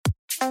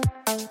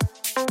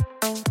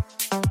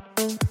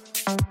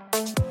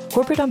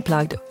Corporate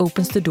Unplugged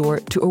opens the door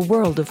to a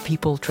world of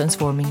people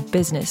transforming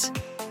business.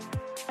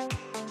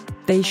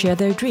 They share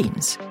their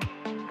dreams,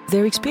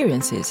 their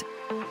experiences,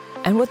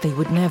 and what they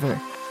would never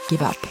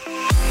give up.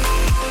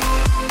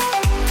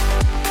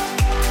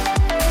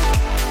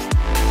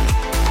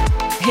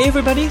 Hey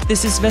everybody,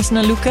 this is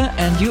Vesna Luca,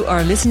 and you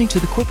are listening to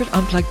the Corporate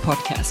Unplugged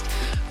podcast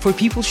for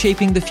people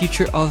shaping the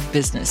future of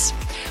business.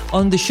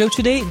 On the show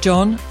today,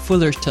 John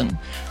Fullerton,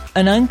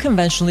 an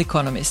unconventional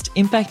economist,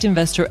 impact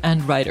investor,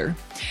 and writer.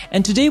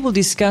 And today we'll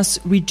discuss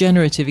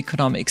regenerative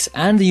economics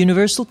and the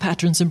universal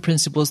patterns and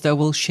principles that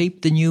will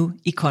shape the new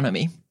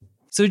economy.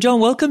 So John,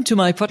 welcome to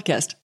my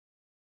podcast.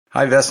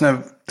 Hi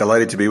Vesna,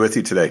 delighted to be with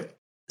you today.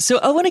 So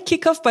I want to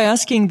kick off by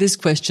asking this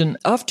question.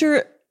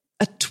 After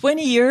a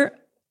 20-year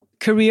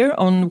career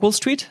on Wall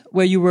Street,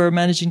 where you were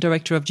managing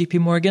director of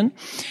JP Morgan,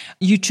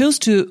 you chose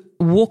to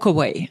walk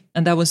away,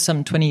 and that was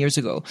some 20 years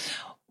ago,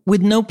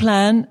 with no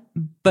plan,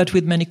 but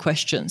with many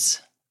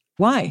questions.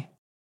 Why?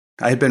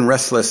 I had been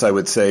restless, I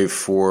would say,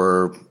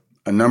 for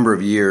a number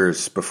of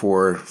years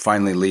before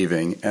finally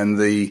leaving. And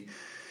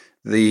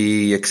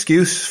the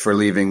excuse for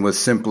leaving was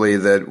simply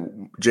that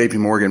JP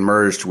Morgan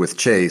merged with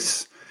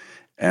Chase,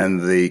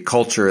 and the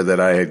culture that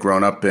I had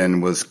grown up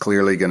in was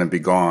clearly going to be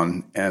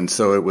gone. And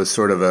so it was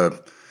sort of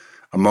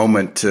a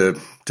moment to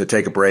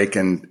take a break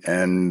and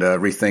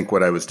rethink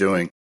what I was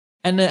doing.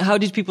 And how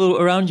did people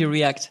around you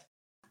react?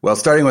 Well,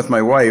 starting with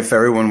my wife,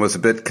 everyone was a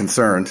bit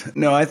concerned.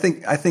 No, I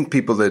think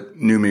people that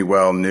knew me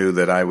well knew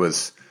that I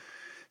was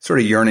sort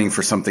of yearning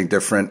for something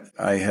different.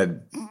 I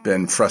had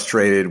been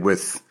frustrated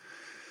with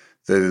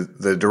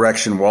the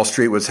direction Wall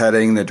Street was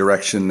heading, the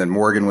direction that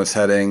Morgan was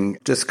heading,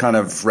 just kind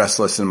of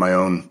restless in my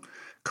own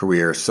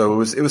career. So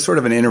it was sort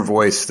of an inner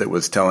voice that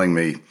was telling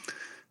me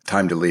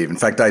time to leave. In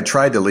fact, I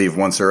tried to leave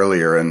once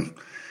earlier and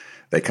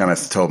they kind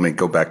of told me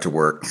go back to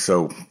work.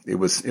 So it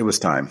was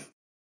time.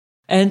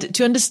 And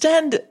to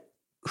understand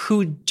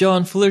who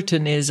John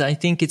Fullerton is, I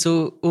think it's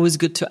always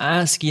good to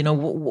ask,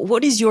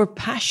 what is your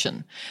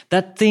passion?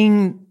 That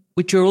thing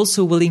which you're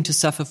also willing to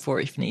suffer for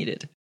if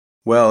needed.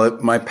 Well,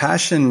 my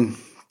passion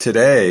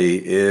today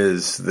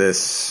is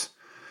this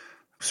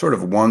sort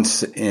of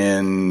once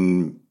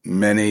in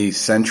many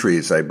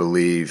centuries, I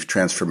believe,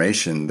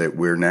 transformation that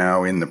we're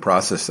now in the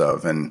process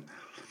of. And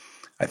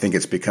I think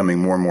it's becoming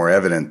more and more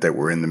evident that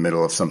we're in the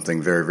middle of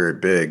something very, very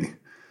big.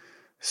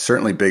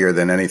 Certainly bigger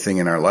than anything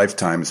in our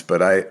lifetimes,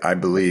 but I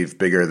believe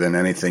bigger than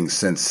anything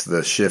since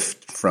the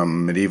shift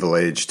from medieval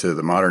age to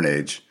the modern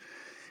age.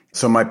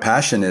 So my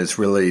passion is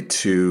really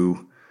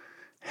to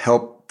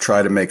help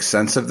try to make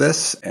sense of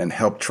this and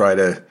help try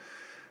to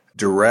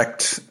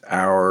direct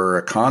our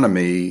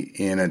economy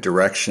in a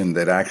direction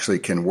that actually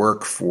can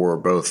work for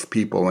both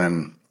people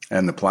and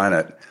the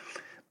planet,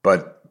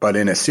 but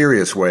in a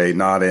serious way,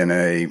 not in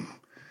a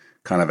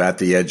kind of at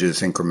the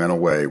edges incremental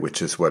way,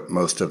 which is what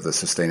most of the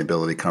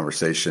sustainability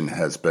conversation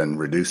has been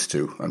reduced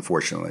to,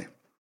 unfortunately.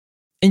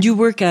 And you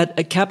work at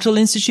a Capital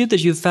Institute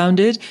that you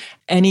founded,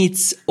 and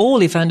it's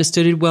all, if I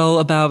understood it well,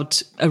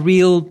 about a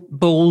real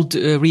bold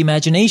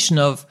reimagination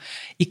of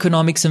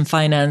economics and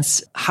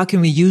finance. How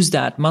can we use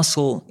that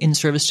muscle in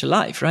service to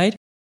life, right?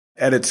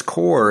 At its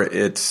core,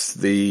 it's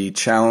the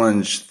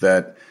challenge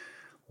that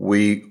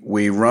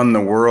we run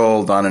the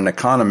world on an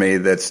economy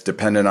that's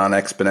dependent on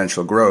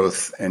exponential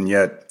growth, and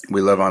yet we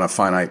live on a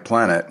finite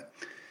planet.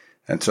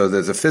 And so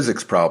there's a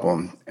physics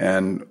problem,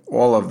 and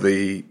all of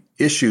the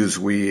issues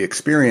we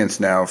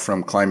experience now,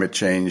 from climate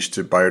change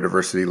to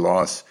biodiversity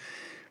loss,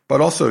 but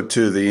also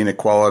to the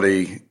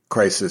inequality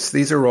crisis,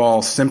 these are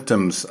all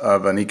symptoms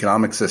of an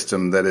economic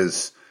system that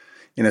is,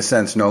 in a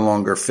sense, no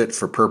longer fit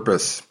for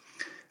purpose.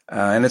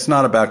 And it's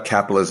not about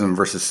capitalism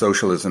versus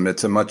socialism.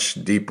 It's a much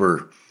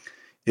deeper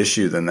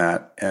issue than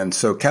that. And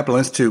so Capital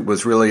Institute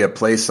was really a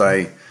place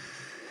I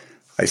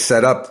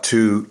set up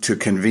to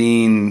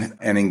convene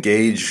and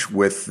engage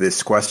with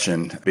this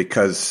question,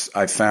 because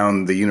I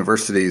found the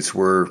universities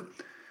were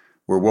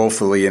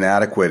woefully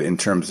inadequate in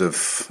terms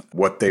of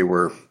what they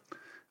were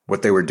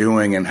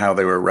doing and how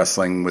they were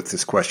wrestling with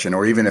this question,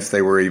 or even if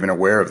they were even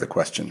aware of the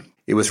question.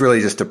 It was really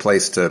just a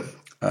place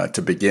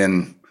to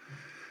begin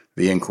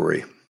the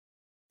inquiry.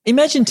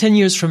 Imagine 10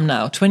 years from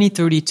now,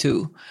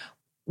 2032.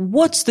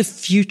 What's the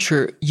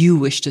future you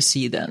wish to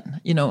see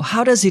then?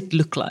 How does it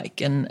look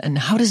like and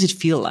how does it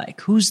feel like?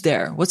 Who's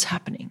there? What's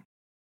happening?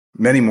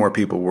 Many more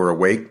people were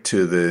awake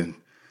to the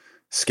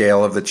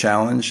scale of the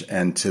challenge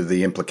and to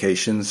the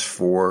implications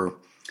for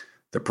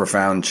the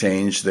profound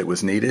change that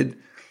was needed.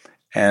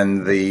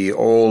 And the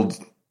old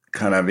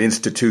kind of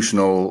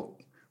institutional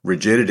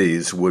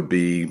rigidities would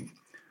be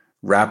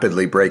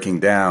rapidly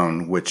breaking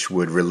down, which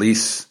would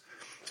release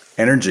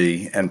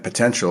energy and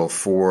potential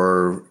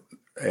for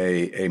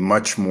a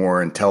much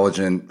more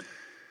intelligent,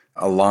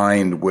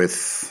 aligned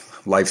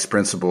with life's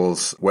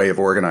principles way of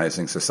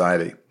organizing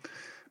society.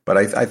 But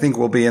I think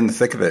we'll be in the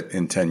thick of it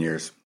in 10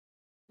 years.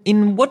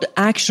 In what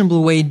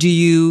actionable way do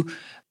you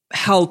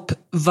help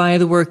via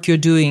the work you're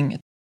doing?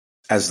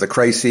 As the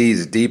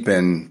crises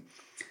deepen,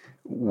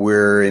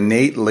 we're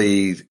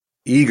innately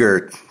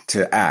eager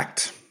to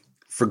act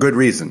for good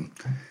reason.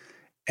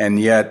 And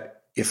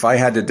yet, if I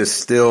had to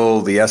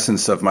distill the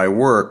essence of my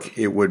work,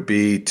 it would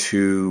be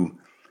to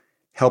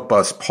help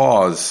us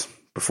pause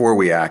before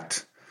we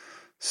act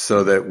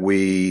so that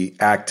we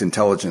act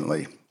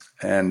intelligently.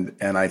 And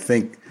I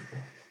think,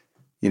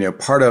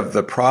 part of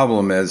the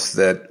problem is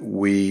that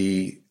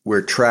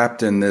we're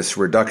trapped in this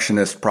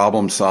reductionist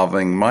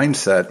problem-solving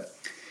mindset,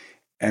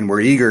 and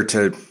we're eager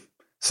to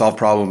solve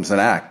problems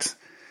and act.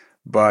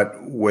 But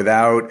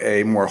without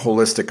a more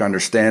holistic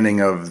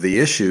understanding of the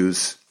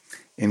issues,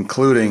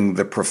 including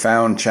the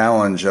profound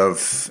challenge of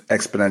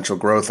exponential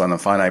growth on a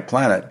finite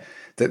planet,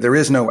 that there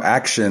is no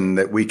action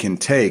that we can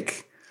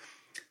take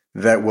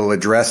that will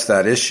address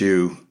that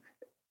issue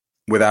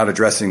without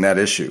addressing that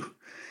issue.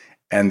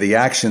 And the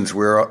actions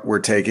we're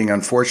taking,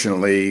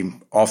 unfortunately,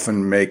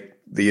 often make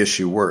the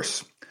issue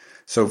worse.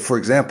 So, for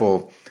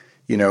example,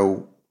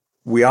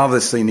 we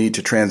obviously need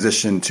to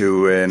transition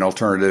to an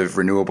alternative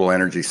renewable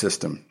energy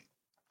system,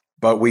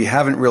 but we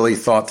haven't really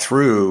thought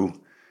through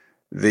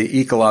the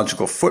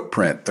ecological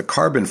footprint, the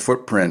carbon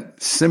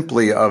footprint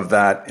simply of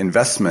that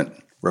investment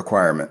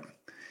requirement.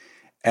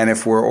 And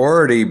if we're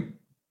already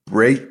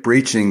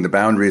breaching the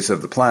boundaries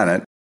of the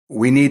planet,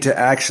 we need to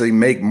actually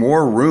make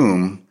more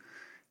room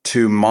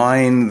to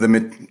mine the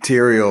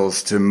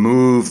materials, to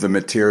move the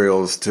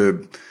materials,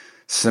 to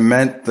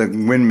cement the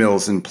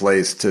windmills in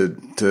place, to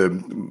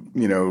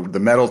the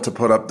metal to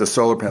put up the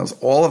solar panels.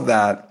 All of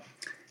that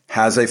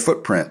has a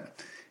footprint.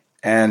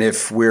 And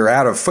if we're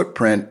out of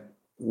footprint,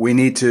 we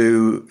need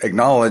to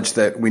acknowledge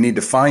that we need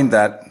to find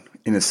that,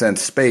 in a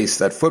sense, space,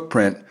 that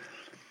footprint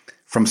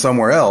from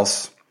somewhere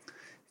else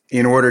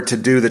in order to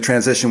do the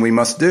transition we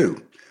must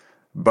do.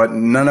 But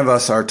none of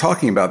us are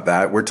talking about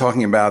that. We're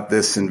talking about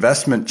this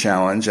investment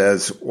challenge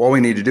as all we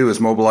need to do is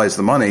mobilize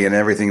the money and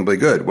everything will be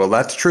good. Well,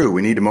 that's true.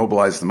 We need to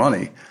mobilize the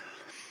money.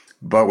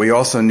 But we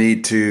also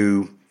need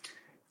to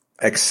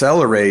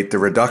accelerate the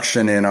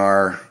reduction in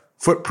our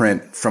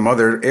footprint from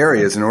other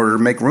areas in order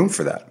to make room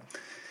for that.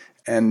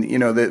 And,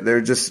 there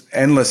are just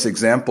endless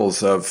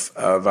examples of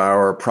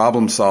our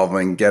problem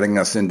solving getting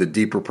us into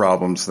deeper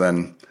problems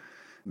than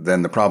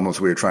the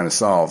problems we were trying to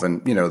solve.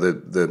 And,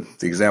 the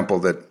example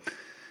that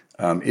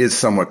is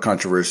somewhat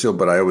controversial,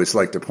 but I always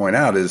like to point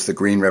out is the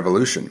Green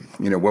Revolution.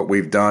 What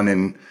we've done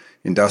in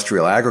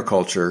industrial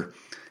agriculture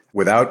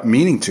without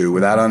meaning to,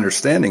 without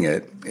understanding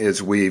it,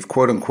 is we've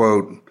quote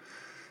unquote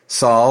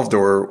solved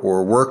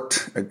or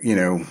worked,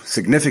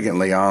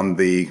 significantly on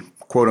the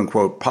quote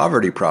unquote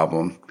poverty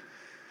problem,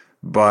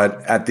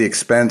 but at the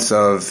expense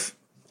of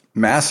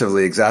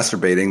massively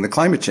exacerbating the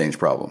climate change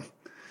problem.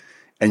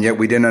 And yet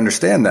we didn't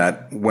understand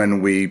that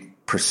when we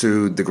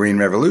pursued the Green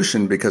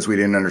Revolution because we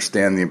didn't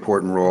understand the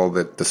important role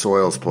that the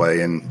soils play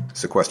in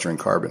sequestering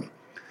carbon.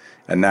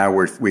 And now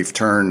we've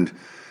turned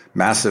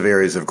massive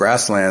areas of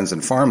grasslands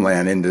and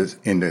farmland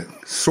into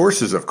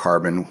sources of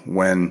carbon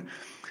when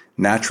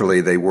naturally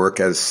they work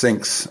as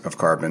sinks of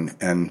carbon.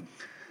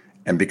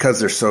 And because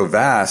they're so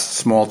vast,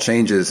 small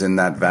changes in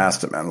that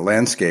vast amount of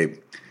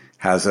landscape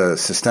has a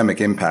systemic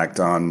impact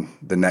on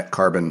the net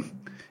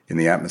carbon in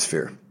the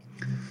atmosphere.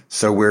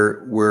 So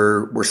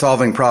we're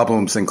solving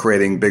problems and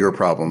creating bigger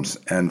problems.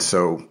 And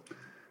so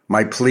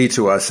my plea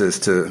to us is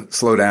to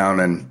slow down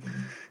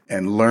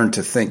and learn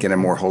to think in a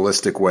more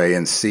holistic way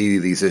and see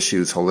these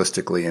issues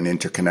holistically and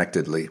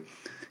interconnectedly.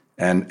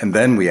 And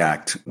then we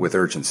act with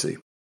urgency.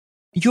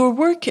 Your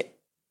work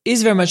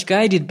is very much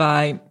guided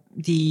by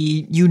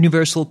the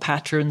universal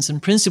patterns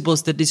and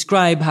principles that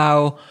describe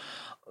how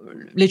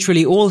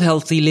literally all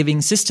healthy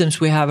living systems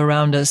we have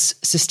around us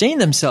sustain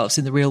themselves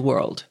in the real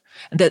world.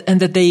 And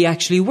that they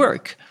actually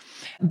work.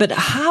 But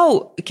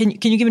how can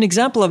you give an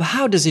example of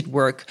how does it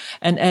work?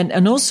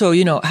 And also,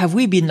 have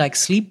we been like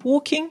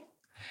sleepwalking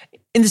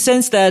in the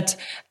sense that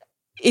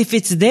if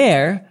it's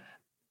there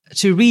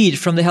to read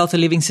from the healthy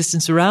living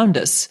systems around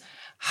us,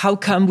 how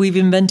come we've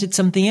invented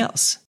something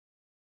else?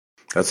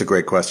 That's a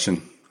great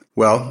question.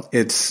 Well,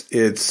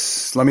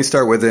 let me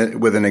start with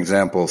an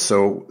example.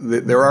 So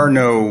there are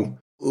no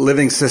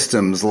living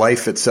systems.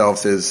 Life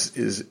itself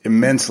is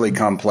immensely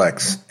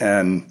complex,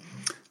 and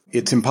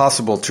it's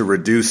impossible to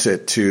reduce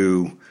it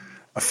to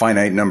a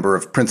finite number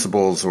of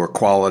principles or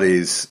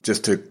qualities.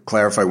 Just to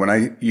clarify, when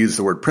I use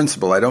the word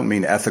principle, I don't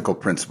mean ethical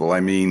principle.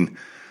 I mean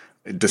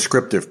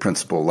descriptive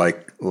principle.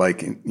 Like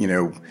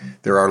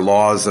there are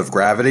laws of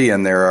gravity,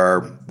 and there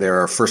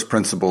are first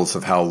principles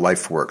of how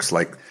life works,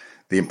 like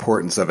the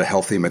importance of a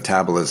healthy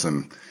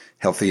metabolism,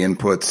 healthy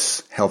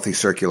inputs, healthy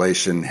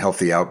circulation,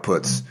 healthy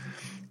outputs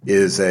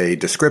is a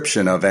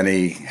description of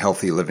any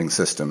healthy living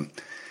system.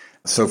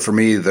 So for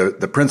me,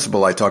 the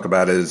principle I talk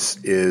about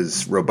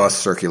is robust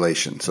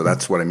circulation. So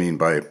that's what I mean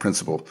by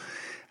principle.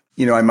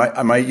 I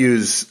might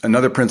use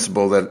another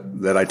principle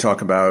that I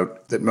talk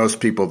about that most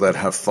people that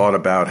have thought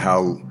about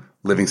how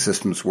living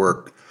systems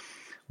work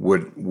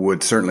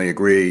would certainly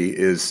agree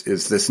is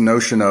this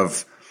notion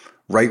of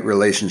right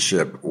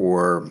relationship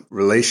or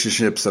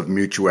relationships of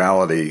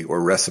mutuality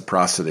or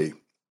reciprocity,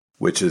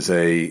 which is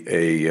a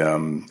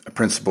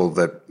principle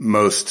that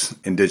most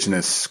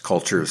indigenous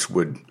cultures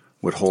would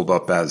would hold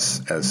up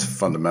as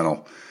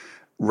fundamental.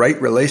 Right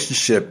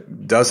relationship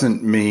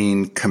doesn't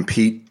mean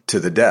compete to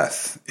the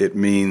death. It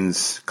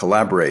means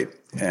collaborate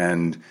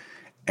and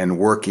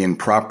work in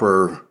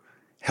proper,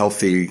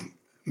 healthy,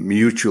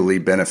 mutually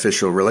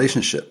beneficial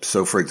relationships.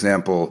 So, for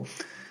example,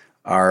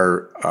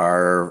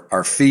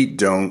 our feet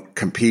don't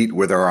compete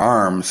with our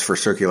arms for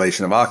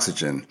circulation of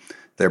oxygen.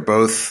 They're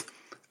both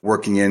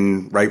working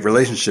in right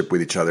relationship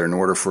with each other in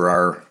order for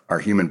our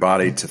human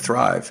body to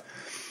thrive.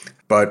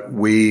 But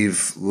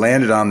we've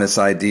landed on this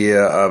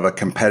idea of a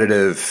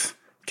competitive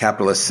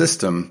capitalist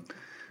system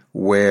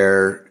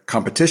where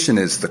competition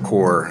is the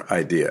core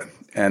idea.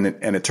 And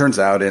it turns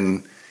out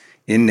in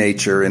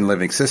nature, in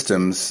living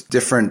systems,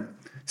 different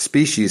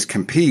species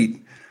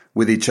compete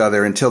with each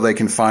other until they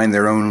can find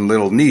their own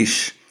little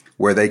niche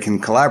where they can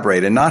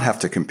collaborate and not have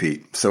to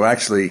compete. So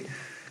actually,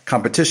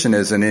 competition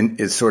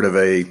is sort of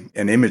an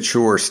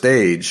immature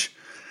stage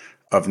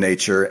of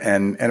nature.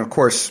 And of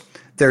course,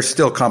 there's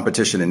still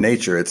competition in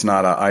nature. It's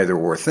not a either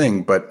or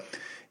thing, but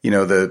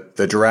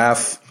the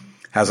giraffe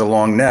has a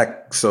long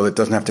neck so it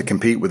doesn't have to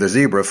compete with a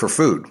zebra for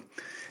food.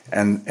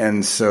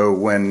 And so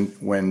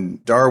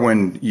when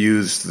Darwin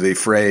used the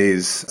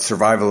phrase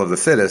survival of the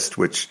fittest,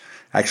 which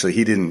actually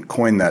he didn't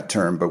coin that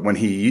term, but when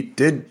he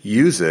did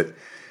use it,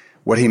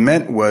 what he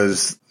meant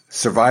was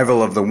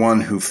survival of the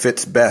one who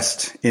fits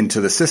best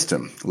into the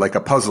system, like a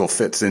puzzle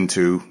fits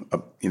into,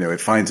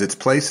 it finds its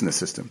place in the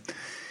system.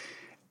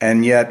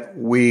 And yet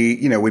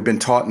we've been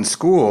taught in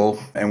school,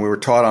 and we were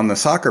taught on the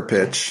soccer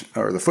pitch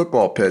or the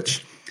football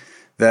pitch,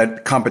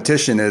 that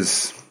competition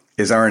is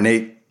our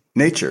innate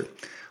nature.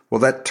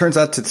 Well, that turns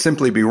out to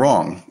simply be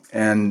wrong.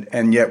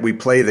 And yet we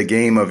play the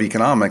game of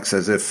economics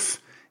as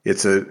if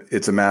it's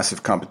a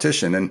massive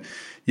competition. And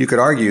you could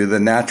argue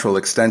the natural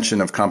extension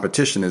of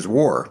competition is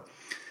war.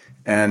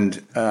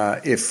 And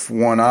if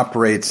one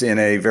operates in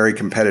a very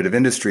competitive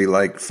industry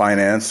like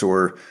finance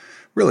or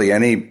really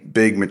any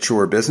big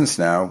mature business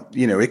now,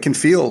 it can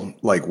feel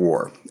like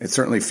war. It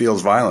certainly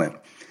feels violent.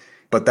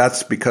 But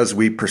that's because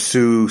we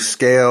pursue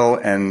scale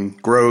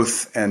and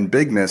growth and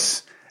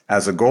bigness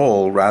as a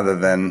goal rather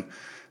than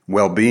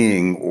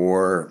well-being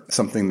or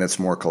something that's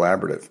more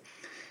collaborative.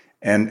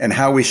 And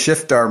how we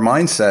shift our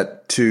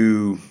mindset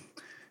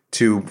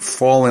to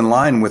fall in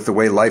line with the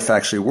way life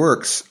actually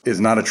works is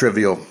not a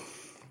trivial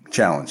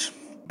challenge,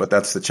 but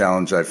that's the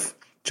challenge I've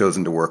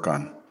chosen to work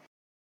on.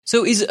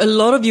 So is a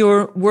lot of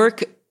your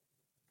work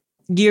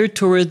geared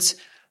towards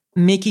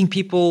making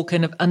people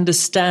kind of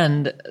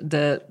understand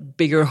the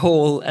bigger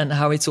whole and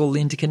how it's all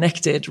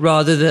interconnected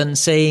rather than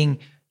saying,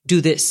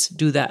 do this,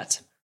 do that?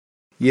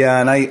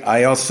 Yeah, and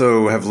I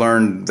also have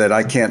learned that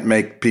I can't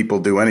make people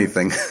do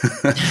anything.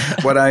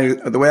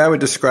 The way I would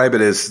describe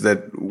it is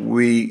that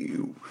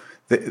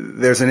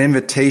there's an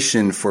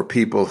invitation for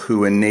people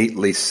who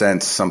innately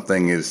sense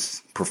something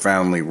is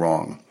profoundly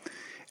wrong.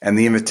 And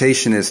the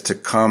invitation is to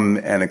come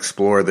and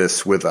explore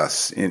this with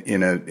us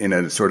in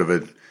a sort of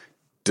a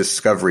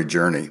discovery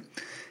journey,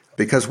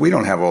 because we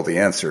don't have all the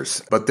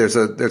answers. But there's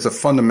a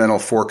fundamental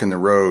fork in the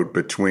road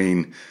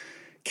between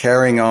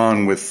carrying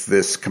on with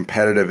this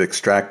competitive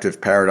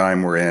extractive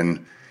paradigm we're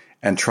in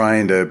and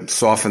trying to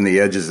soften the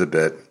edges a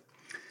bit.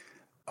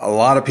 A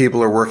lot of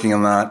people are working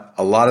on that.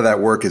 A lot of that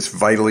work is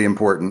vitally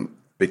important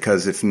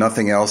because if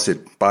nothing else,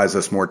 it buys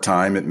us more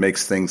time. It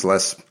makes things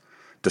less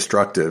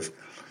destructive.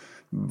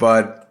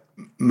 But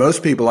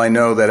most people I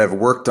know that have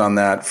worked on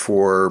that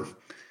for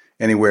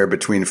anywhere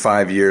between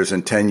 5 years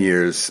and 10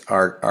 years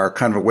are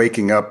kind of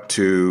waking up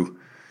to,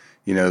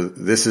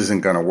 this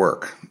isn't going to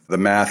work. The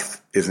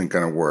math isn't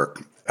going to work.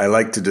 I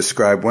like to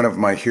describe one of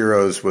my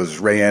heroes was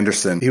Ray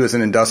Anderson. He was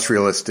an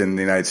industrialist in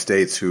the United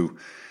States who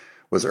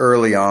was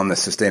early on the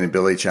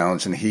sustainability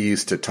challenge, and he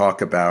used to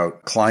talk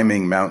about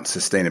climbing Mount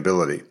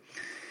Sustainability.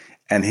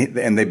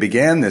 And they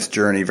began this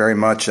journey very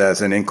much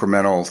as an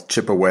incremental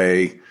chip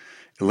away,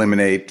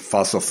 eliminate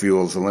fossil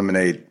fuels,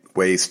 eliminate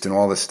waste and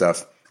all this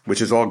stuff,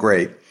 which is all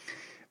great.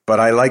 But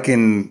I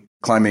liken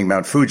climbing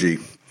Mount Fuji,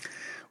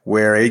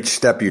 where each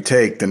step you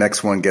take, the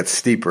next one gets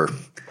steeper.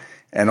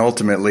 And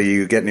ultimately,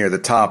 you get near the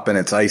top and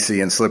it's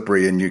icy and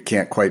slippery and you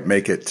can't quite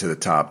make it to the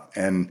top.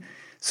 And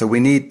so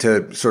we need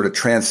to sort of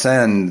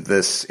transcend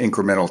this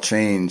incremental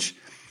change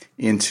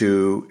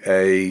into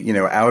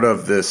out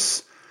of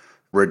this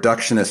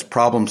reductionist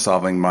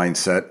problem-solving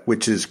mindset,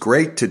 which is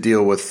great to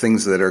deal with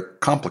things that are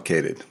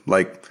complicated,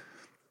 like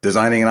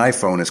designing an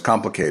iPhone is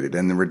complicated.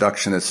 And the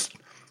reductionist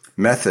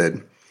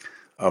method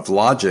of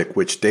logic,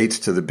 which dates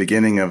to the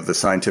beginning of the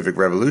scientific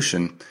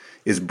revolution,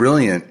 is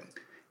brilliant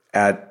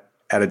at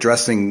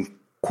addressing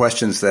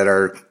questions that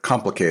are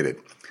complicated.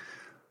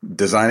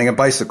 Designing a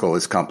bicycle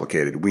is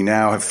complicated. We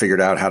now have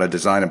figured out how to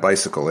design a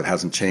bicycle. It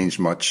hasn't changed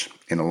much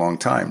in a long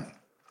time.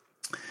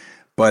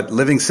 But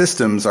living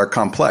systems are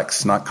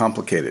complex, not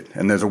complicated.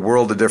 And there's a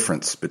world of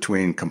difference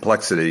between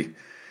complexity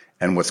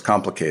and what's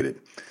complicated.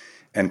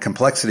 And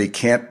complexity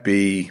can't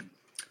be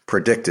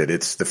predicted.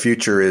 The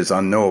future is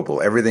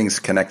unknowable. Everything's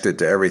connected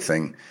to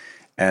everything.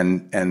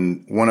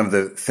 And one of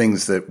the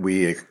things that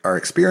we are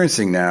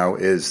experiencing now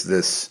is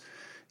this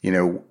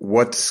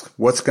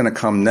what's going to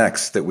come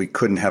next that we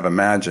couldn't have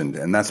imagined.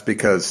 And that's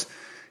because,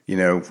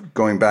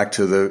 going back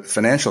to the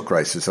financial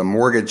crisis, a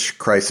mortgage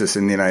crisis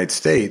in the United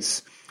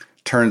States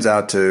turns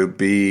out to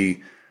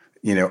be,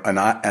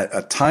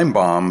 a time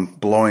bomb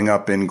blowing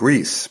up in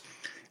Greece.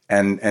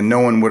 And no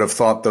one would have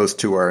thought those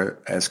two are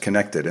as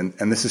connected.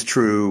 And this is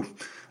true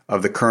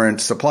of the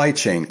current supply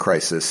chain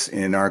crisis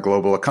in our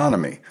global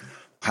economy.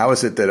 How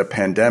is it that a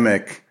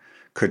pandemic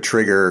could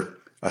trigger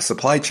a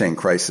supply chain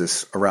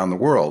crisis around the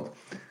world,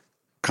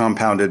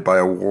 compounded by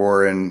a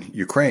war in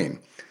Ukraine?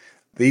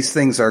 These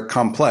things are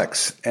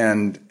complex,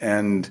 and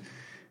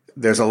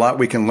there's a lot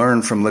we can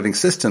learn from living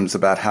systems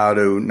about how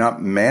to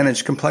not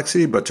manage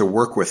complexity, but to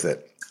work with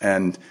it.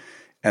 And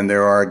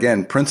there are,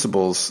 again,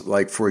 principles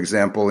like, for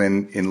example,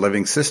 in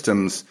living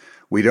systems,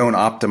 we don't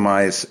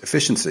optimize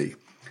efficiency.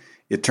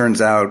 It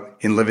turns out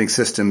in living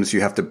systems,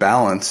 you have to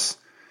balance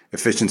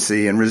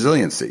efficiency and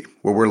resiliency.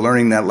 Well, we're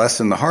learning that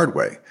lesson the hard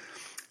way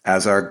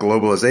as our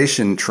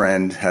globalization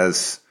trend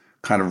has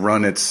kind of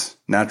run its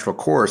natural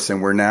course,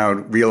 and we're now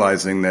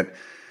realizing that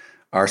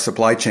our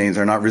supply chains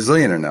are not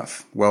resilient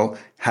enough. Well,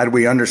 had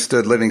we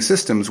understood living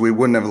systems, we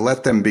wouldn't have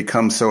let them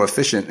become so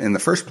efficient in the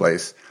first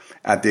place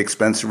at the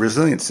expense of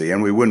resiliency,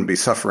 and we wouldn't be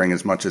suffering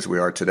as much as we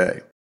are today.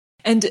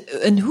 And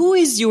who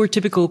is your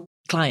typical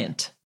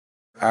client?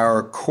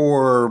 Our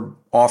core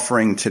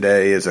offering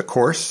today is a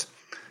course.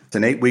 It's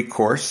an 8-week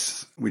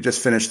course. We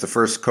just finished the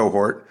first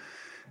cohort.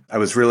 I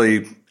was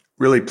really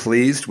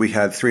pleased. We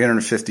had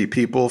 350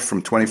 people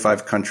from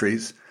 25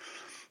 countries.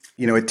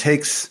 It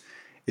takes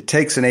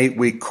an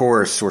 8-week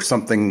course or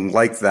something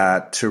like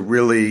that to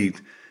really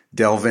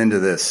delve into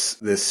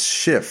this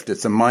shift.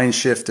 It's a mind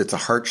shift. It's a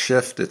heart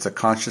shift. It's a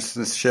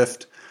consciousness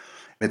shift.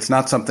 It's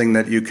not something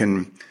that you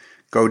can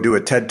go do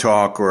a TED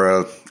talk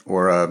or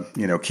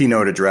a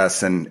keynote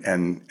address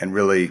and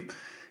really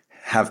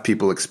have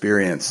people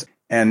experience.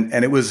 And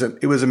it was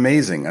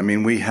amazing. I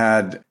mean, we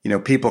had,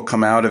 people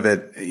come out of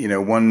it.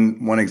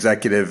 One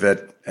executive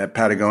at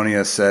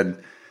Patagonia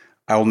said,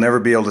 "I will never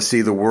be able to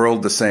see the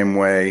world the same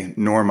way,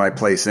 nor my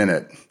place in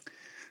it.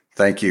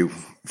 Thank you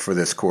for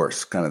this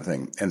course," kind of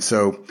thing. And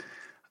so,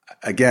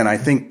 again, I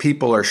think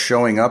people are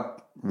showing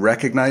up,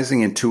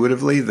 recognizing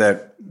intuitively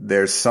that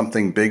there's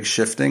something big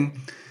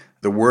shifting.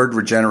 The word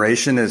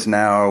regeneration is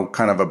now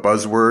kind of a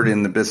buzzword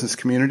in the business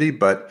community,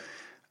 but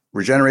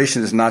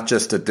regeneration is not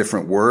just a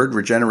different word.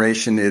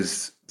 Regeneration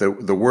is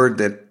the word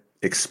that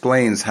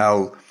explains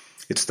how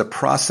it's the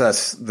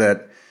process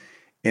that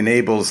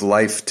enables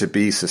life to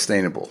be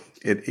sustainable.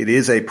 It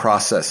is a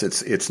process.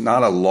 It's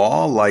not a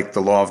law like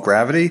the law of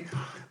gravity,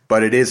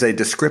 but it is a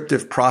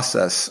descriptive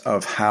process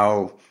of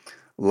how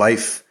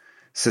life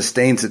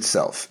sustains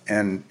itself.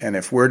 And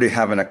if we're to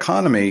have an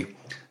economy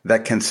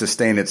that can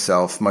sustain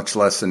itself, much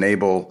less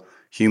enable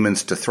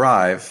humans to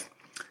thrive,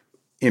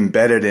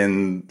 embedded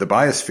in the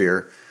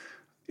biosphere,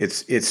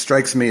 it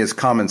strikes me as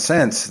common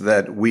sense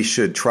that we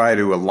should try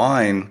to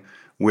align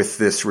with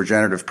this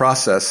regenerative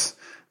process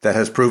that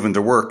has proven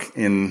to work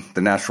in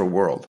the natural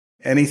world.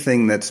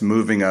 Anything that's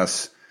moving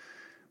us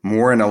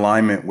more in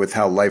alignment with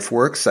how life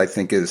works, I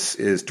think is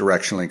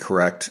directionally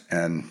correct.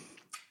 And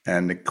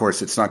of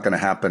course, it's not going to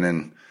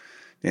happen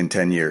in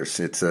 10 years.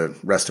 It's a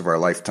rest of our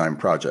lifetime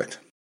project.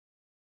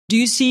 Do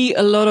you see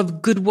a lot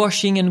of good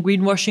washing and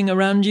greenwashing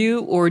around you,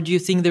 or do you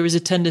think there is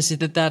a tendency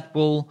that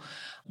will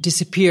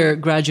disappear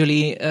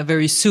gradually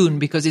very soon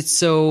because it's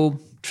so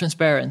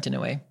transparent in a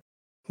way?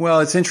 Well,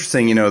 it's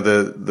interesting,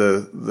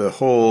 the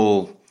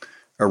whole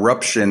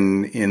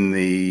eruption in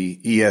the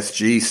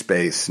ESG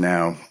space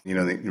now, the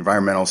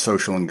environmental,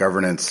 social, and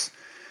governance,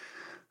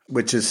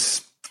 which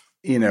is,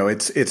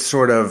 it's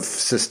sort of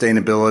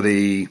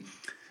sustainability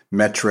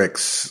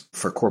metrics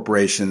for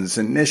corporations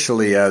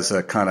initially as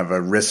a kind of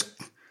a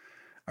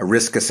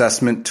risk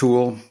assessment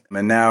tool.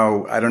 And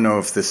now I don't know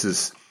if this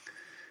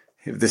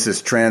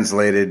is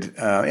translated.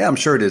 I'm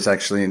sure it is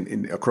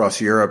actually across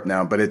Europe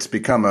now, but it's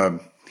become a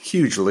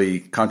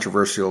hugely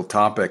controversial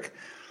topic.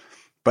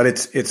 But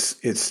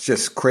it's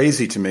just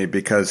crazy to me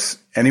because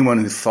anyone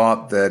who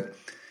thought that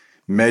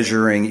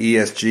measuring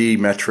ESG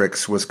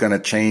metrics was going to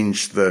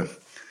change the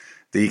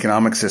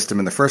economic system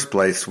in the first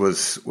place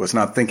was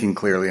not thinking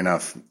clearly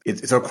enough.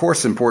 It's of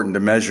course important to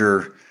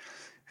measure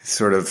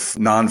sort of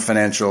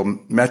non-financial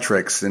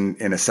metrics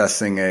in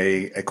assessing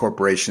a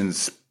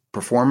corporation's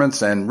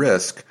performance and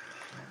risk.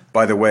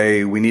 By the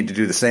way, we need to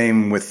do the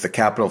same with the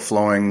capital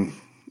flowing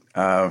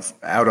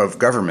out of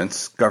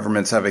governments.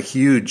 Governments have a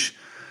huge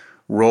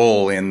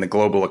role in the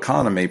global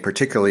economy,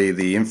 particularly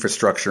the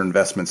infrastructure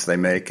investments they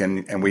make.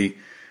 And we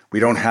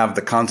don't have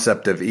the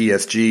concept of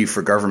ESG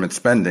for government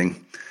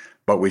spending,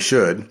 but we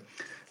should.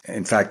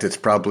 In fact, it's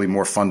probably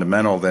more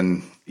fundamental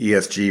than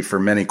ESG for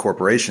many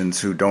corporations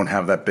who don't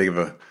have that big of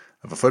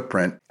a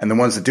footprint. And the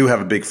ones that do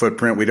have a big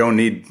footprint, we don't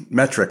need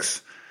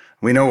metrics.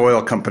 We know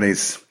oil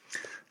companies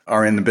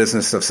are in the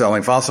business of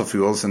selling fossil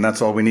fuels, and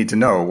that's all we need to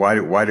know.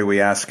 Why do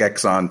we ask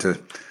Exxon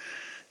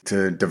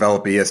to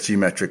develop ESG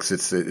metrics?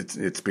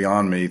 It's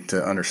beyond me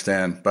to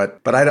understand.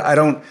 But I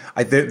don't.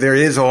 There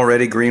is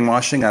already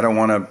greenwashing.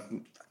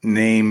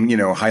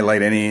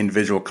 highlight any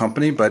individual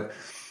company, but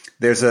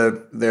there's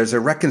a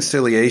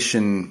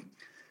reconciliation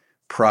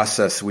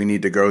process we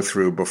need to go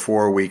through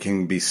before we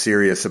can be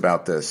serious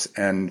about this.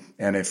 And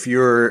if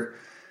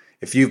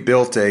you've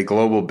built a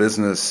global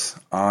business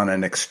on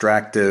an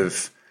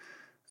extractive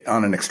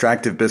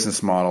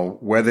business model,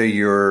 whether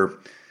you're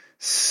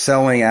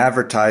selling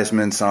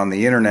advertisements on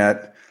the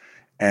internet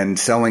and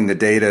selling the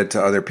data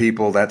to other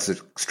people, that's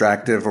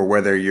extractive, or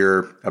whether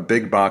you're a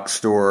big box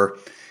store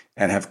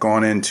and have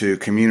gone into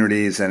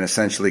communities and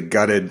essentially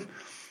gutted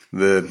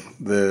the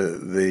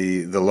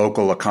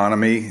local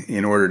economy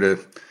in order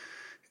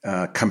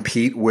to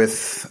compete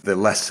with the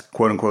less,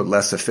 quote unquote,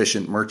 less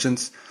efficient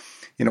merchants.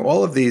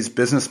 All of these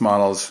business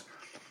models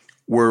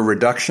were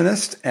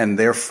reductionist and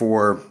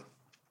therefore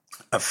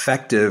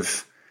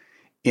effective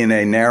in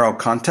a narrow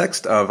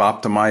context of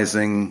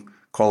optimizing,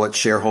 call it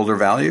shareholder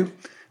value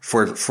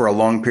for a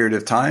long period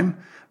of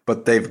time.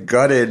 But they've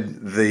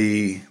gutted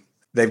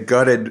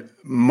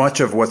much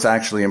of what's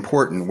actually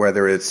important,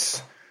 whether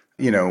it's,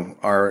 in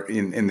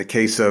the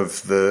case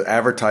of the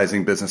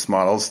advertising business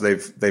models,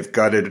 they've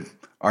gutted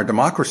our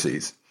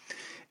democracies.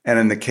 And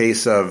in the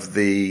case of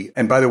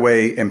and by the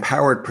way,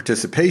 empowered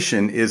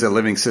participation is a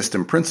living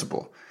system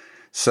principle.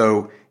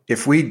 So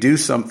if we do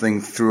something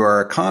through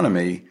our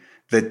economy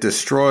that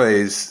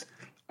destroys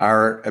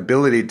our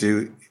ability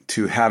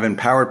to have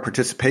empowered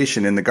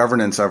participation in the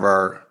governance of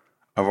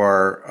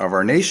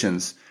our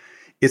nations,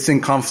 it's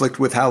in conflict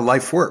with how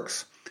life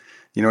works.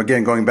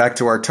 Again, going back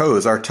to our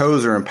toes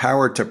are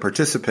empowered to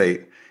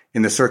participate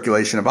in the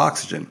circulation of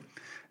oxygen.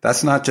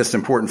 That's not just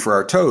important for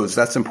our toes,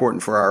 that's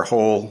important for our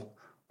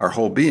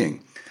whole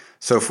being.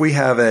 So if we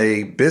have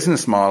a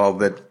business model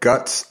that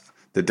guts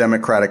the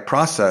democratic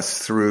process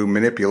through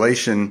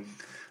manipulation,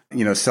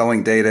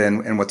 selling data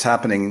and what's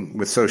happening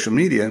with social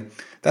media,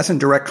 that's in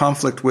direct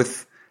conflict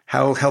with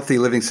how healthy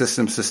living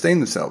systems sustain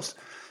themselves.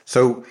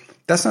 So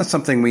that's not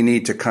something we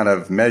need to kind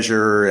of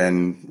measure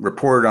and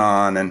report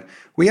on. And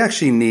we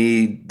actually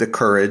need the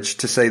courage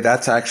to say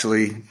that's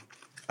actually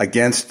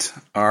against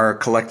our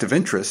collective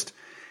interest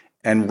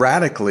and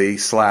radically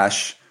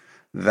slash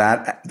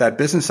that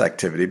business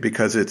activity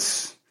because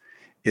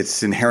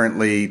it's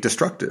inherently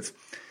destructive.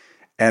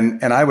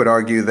 And I would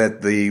argue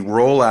that the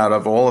rollout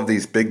of all of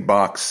these big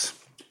box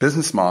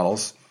business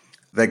models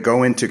that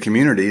go into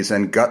communities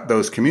and gut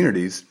those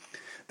communities,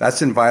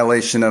 that's in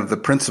violation of the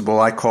principle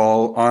I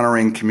call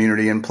honoring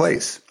community and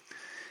place.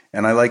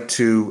 And I like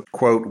to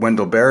quote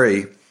Wendell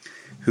Berry,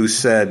 who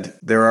said,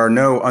 "There are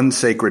no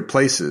unsacred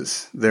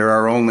places. There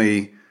are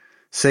only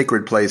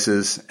sacred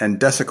places and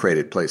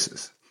desecrated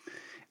places."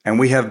 And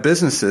we have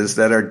businesses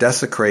that are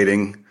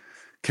desecrating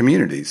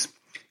communities.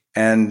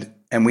 And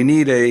we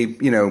need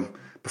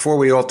before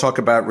we all talk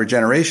about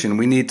regeneration,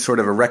 we need sort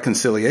of a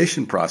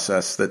reconciliation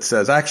process that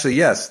says, actually,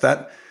 yes,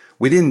 that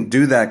we didn't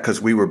do that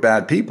because we were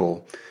bad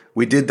people.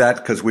 We did that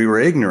because we were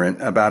ignorant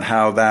about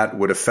how that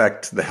would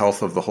affect the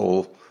health of the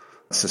whole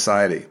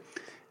society.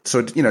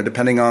 So,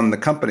 depending on the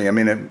company,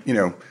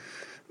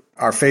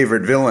 our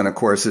favorite villain, of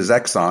course, is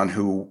Exxon,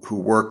 who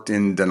worked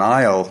in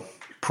denial,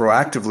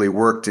 proactively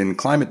worked in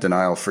climate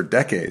denial for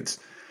decades.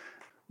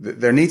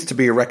 There needs to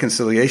be a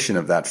reconciliation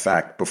of that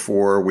fact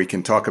before we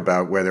can talk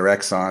about whether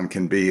Exxon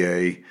can be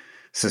a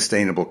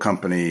sustainable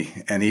company.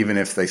 And even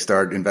if they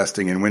start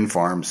investing in wind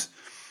farms,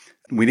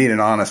 we need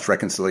an honest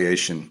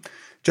reconciliation,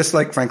 just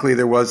like, frankly,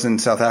 there was in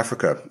South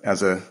Africa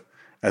as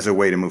a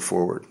way to move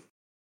forward.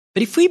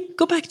 But if we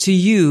go back to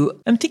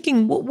you, I'm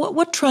thinking,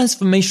 what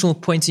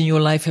transformational points in your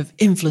life have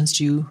influenced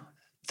you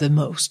the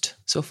most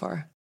so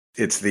far?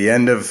 It's the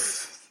end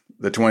of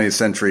the 20th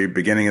century,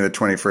 beginning of the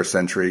 21st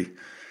century.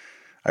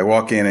 I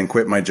walk in and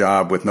quit my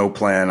job with no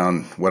plan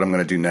on what I'm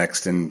going to do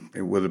next. And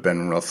it would have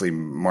been roughly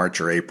March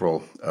or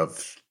April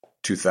of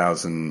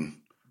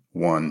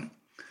 2001.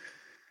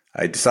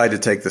 I decided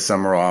to take the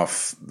summer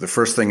off. The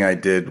first thing I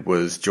did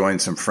was join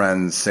some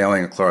friends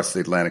sailing across the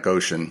Atlantic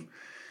Ocean,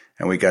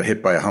 and we got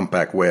hit by a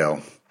humpback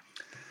whale.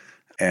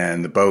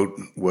 And the boat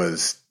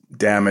was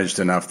damaged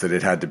enough that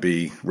it had to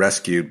be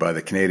rescued by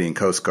the Canadian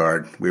Coast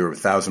Guard. We were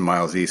 1,000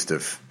 miles east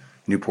of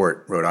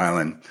Newport, Rhode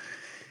Island.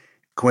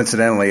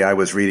 Coincidentally, I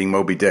was reading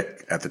Moby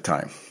Dick at the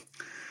time.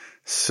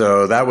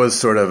 So that was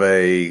sort of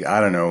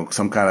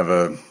some kind of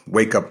a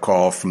wake-up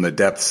call from the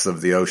depths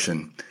of the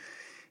ocean.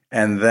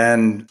 And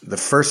then the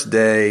first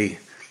day,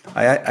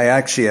 I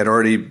actually had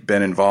already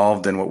been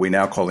involved in what we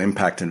now call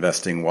impact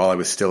investing while I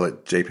was still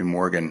at JP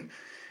Morgan.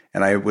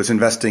 And I was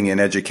investing in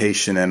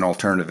education and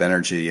alternative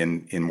energy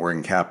in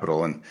Morgan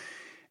Capital. And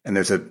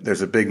there's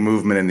a big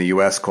movement in the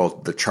U.S.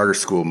 called the charter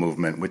school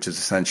movement, which is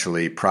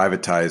essentially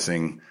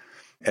privatizing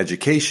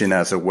education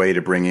as a way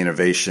to bring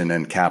innovation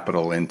and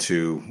capital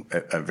into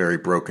a very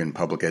broken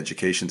public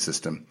education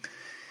system.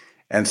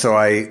 And so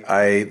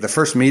the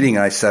first meeting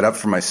I set up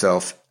for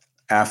myself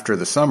after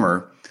the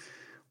summer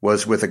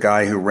was with a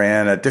guy who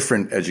ran a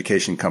different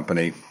education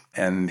company,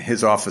 and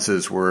his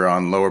offices were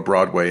on Lower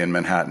Broadway in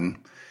Manhattan.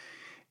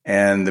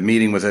 And the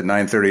meeting was at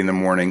 9:30 in the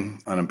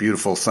morning on a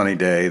beautiful sunny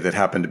day that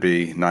happened to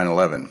be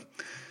 9/11.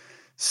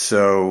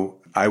 So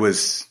I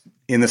was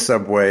in the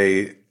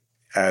subway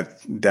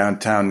at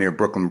downtown near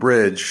Brooklyn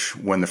Bridge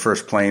when the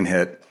first plane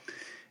hit.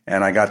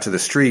 And I got to the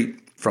street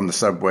from the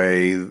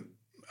subway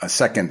a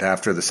second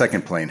after the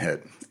second plane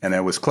hit. And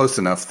it was close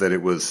enough that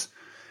it was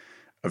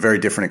a very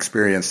different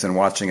experience than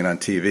watching it on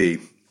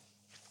TV.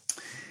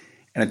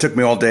 And it took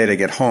me all day to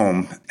get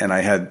home. And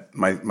I had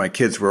my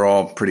kids were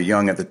all pretty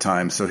young at the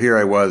time. So here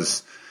I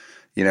was,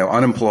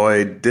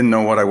 unemployed, didn't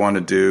know what I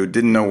wanted to do,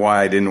 didn't know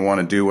why I didn't want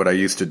to do what I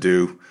used to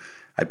do.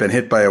 I'd been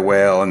hit by a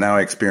whale, and now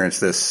I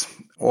experienced this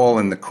all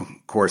in the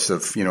course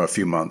of, a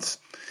few months.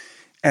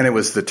 And it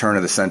was the turn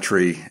of the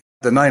century.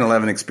 The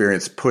 9/11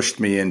 experience pushed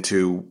me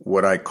into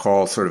what I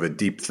call sort of a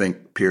deep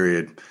think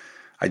period.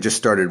 I just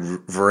started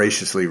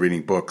voraciously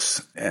reading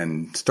books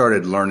and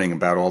started learning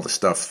about all the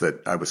stuff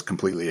that I was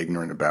completely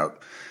ignorant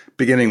about,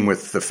 beginning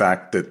with the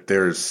fact that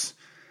there's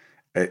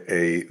that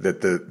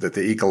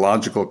the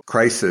ecological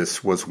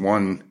crisis was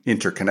one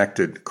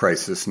interconnected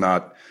crisis,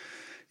 not,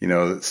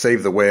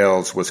 save the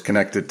whales was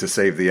connected to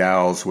save the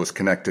owls, was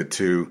connected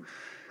to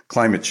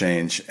climate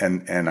change.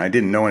 And I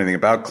didn't know anything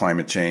about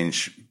climate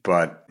change,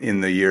 but in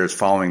the years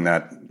following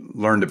that,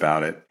 learned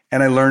about it.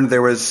 And I learned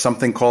there was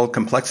something called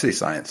complexity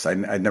science.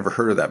 I'd never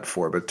heard of that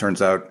before, but it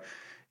turns out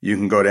you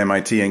can go to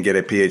MIT and get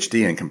a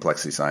PhD in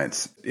complexity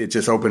science. It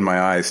just opened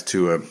my eyes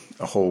to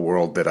a whole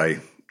world that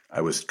I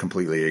was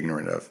completely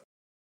ignorant of.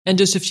 And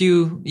just a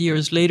few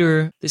years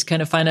later, this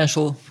kind of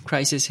financial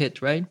crisis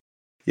hit, right?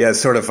 Yeah,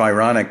 it's sort of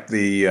ironic.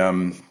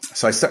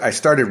 So I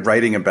started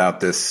writing about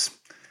this,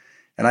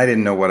 and I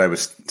didn't know what I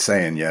was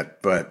saying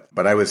yet, but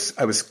I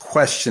was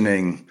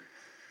questioning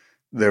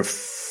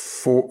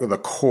the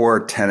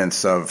core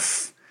tenets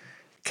of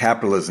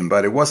capitalism,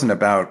 but it wasn't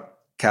about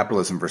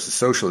capitalism versus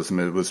socialism.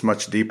 It was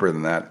much deeper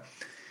than that.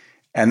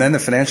 And then the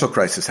financial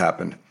crisis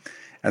happened.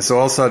 And so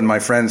all of a sudden my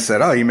friends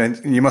said, oh,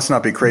 you must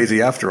not be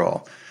crazy after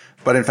all.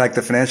 But in fact,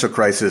 the financial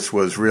crisis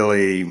was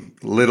really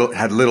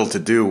had little to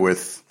do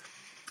with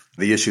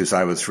the issues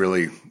I was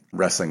really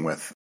wrestling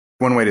with.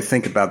 One way to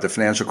think about the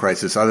financial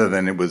crisis, other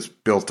than it was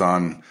built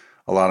on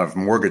a lot of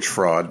mortgage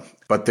fraud,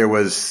 but there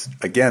was,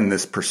 again,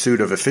 this pursuit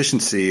of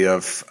efficiency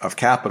of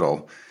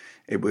capital.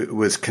 It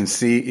was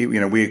conceived,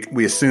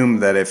 we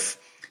assumed that if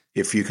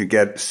you could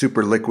get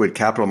super liquid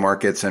capital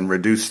markets and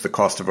reduce the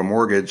cost of a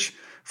mortgage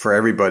for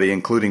everybody,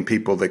 including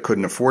people that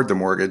couldn't afford the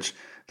mortgage,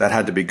 that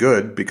had to be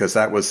good because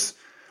that was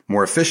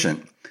more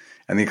efficient.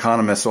 And the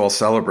economists all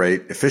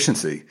celebrate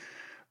efficiency.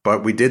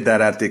 But we did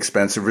that at the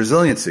expense of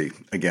resiliency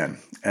again.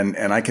 And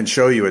I can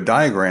show you a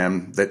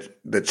diagram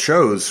that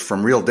shows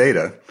from real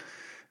data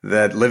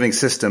that living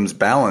systems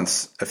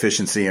balance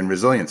efficiency and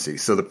resiliency.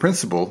 So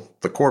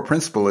the core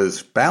principle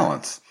is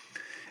balance.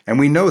 And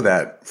we know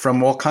that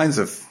from all kinds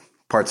of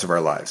parts of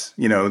our lives.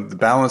 The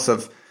balance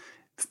of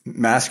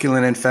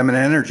masculine and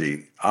feminine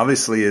energy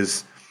obviously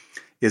is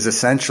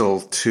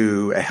essential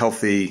to a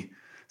healthy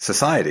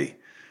society.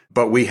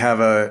 But we have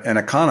an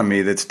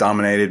economy that's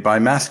dominated by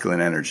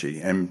masculine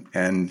energy,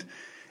 and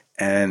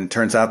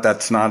turns out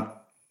that's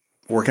not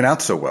working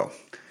out so well.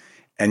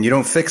 And you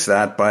don't fix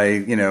that by,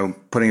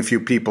 putting a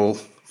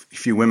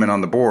few women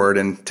on the board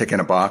and ticking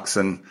a box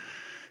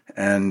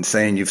and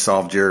saying you've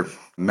solved your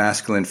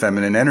masculine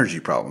feminine energy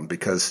problem,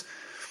 because,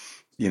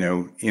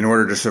 in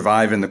order to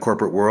survive in the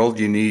corporate world,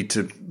 you need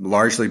to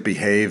largely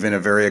behave in a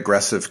very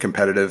aggressive,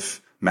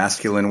 competitive,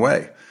 masculine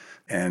way.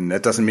 And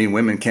that doesn't mean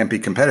women can't be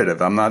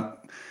competitive. I'm not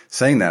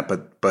saying that,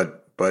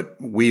 but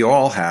we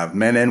all have,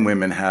 men and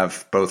women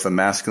have both a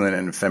masculine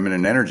and a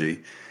feminine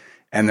energy,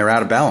 and they're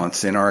out of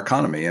balance in our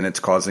economy, and it's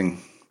causing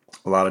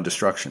a lot of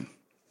destruction.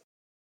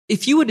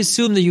 If you would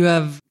assume that you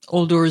have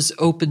all doors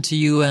open to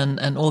you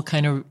and all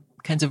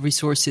kinds of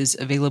resources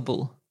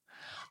available,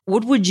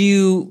 what would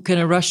you kind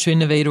of rush to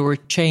innovate or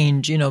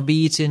change,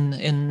 be it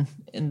in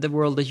the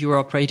world that you're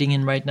operating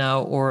in right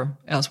now or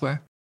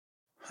elsewhere?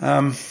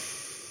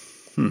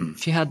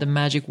 If you had the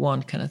magic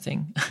wand kind of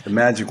thing. The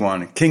magic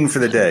wand, king for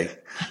the day,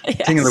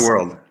 yes. King of the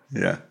world.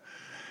 Yeah.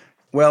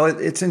 Well,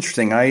 it's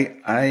interesting.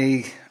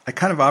 I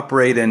kind of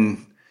operate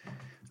in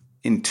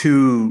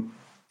two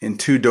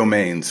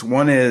domains.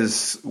 One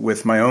is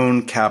with my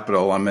own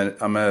capital. I'm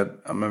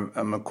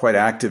a quite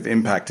active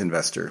impact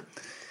investor,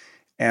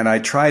 and I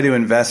try to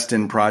invest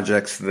in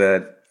projects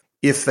that,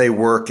 if they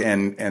work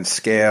and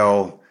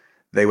scale,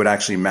 they would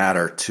actually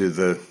matter to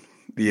the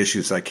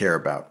issues I care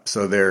about.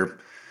 So they're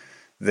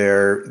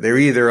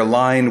either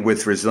aligned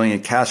with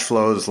resilient cash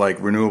flows like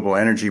renewable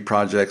energy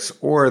projects,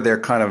 or they're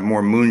kind of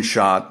more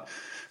moonshot.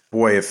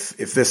 Boy, if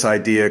this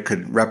idea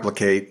could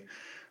replicate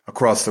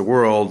across the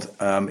world,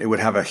 it would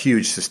have a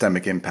huge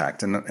systemic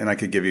impact. And I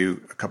could give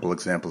you a couple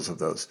examples of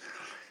those.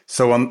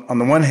 So on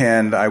the one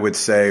hand, I would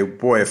say,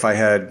 boy, if I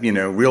had,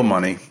 real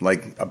money,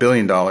 like $1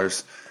 billion,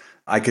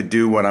 I could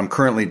do what I'm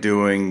currently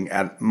doing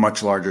at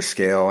much larger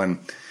scale. And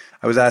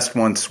I was asked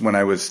once when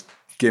I was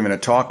giving a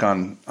talk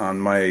on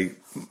my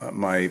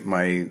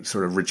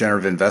sort of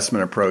regenerative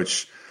investment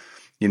approach,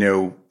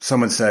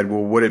 someone said,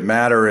 well, would it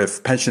matter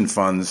if pension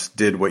funds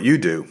did what you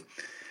do?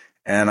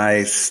 And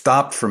I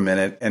stopped for a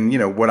minute. And,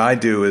 what I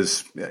do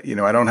is,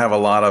 I don't have a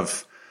lot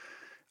of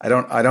I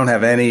don't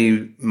have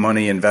any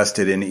money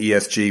invested in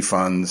ESG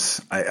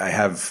funds. I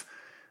have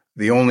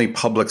the only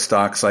public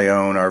stocks I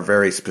own are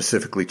very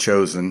specifically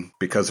chosen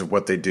because of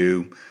what they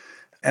do.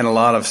 And a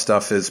lot of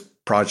stuff is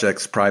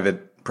projects,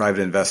 private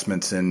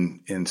investments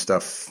in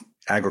stuff,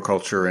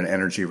 agriculture and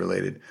energy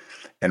related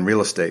and real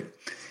estate.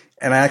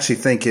 And I actually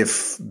think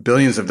if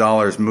billions of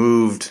dollars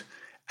moved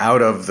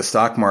out of the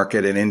stock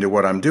market and into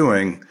what I'm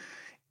doing,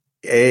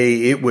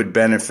 it would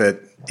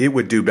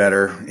do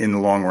better in the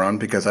long run,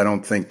 because I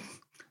don't think,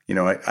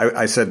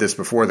 I said this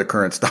before the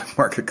current stock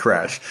market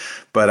crash,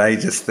 but I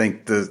just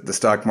think the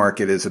stock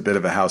market is a bit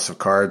of a house of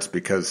cards,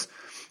 because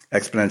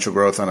exponential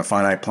growth on a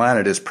finite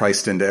planet is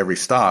priced into every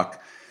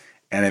stock.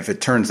 And if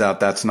it turns out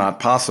that's not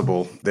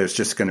possible, there's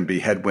just going to be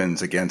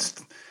headwinds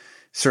against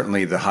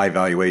certainly the high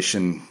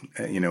valuation,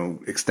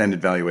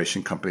 extended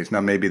valuation companies.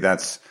 Now, maybe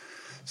that's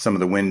some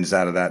of the winds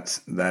out of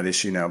that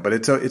issue now, but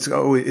it's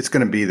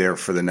going to be there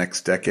for the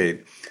next decade.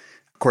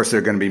 Of course, there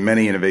are going to be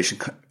many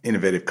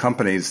innovative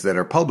companies that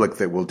are public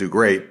that will do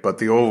great, but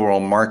the overall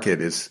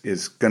market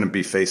is going to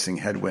be facing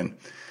headwind.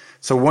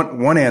 So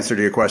one answer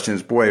to your question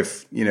is, boy,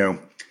 if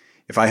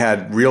I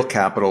had real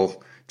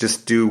capital,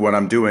 just do what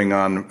I'm doing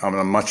on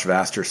a much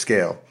vaster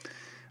scale.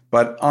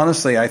 But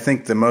honestly, I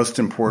think the most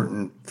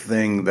important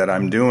thing that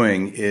I'm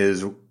doing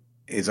is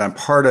I'm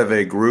part of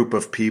a group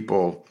of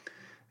people,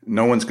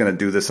 no one's going to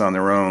do this on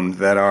their own,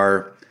 that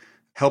are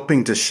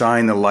helping to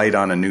shine the light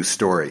on a new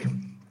story.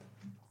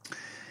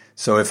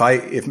 So if I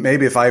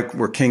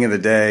were king for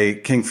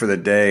the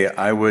day,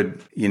 I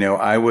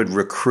would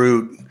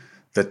recruit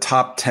the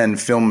top 10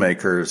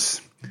 filmmakers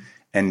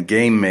and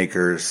game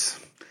makers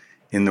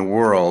in the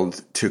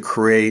world to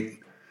create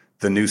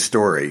the new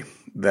story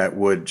that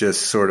would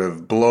just sort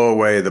of blow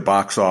away the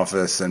box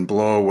office and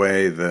blow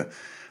away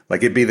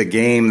it'd be the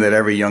game that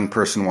every young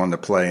person wanted to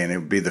play, and it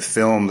would be the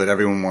film that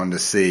everyone wanted to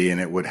see, and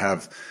it would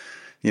have,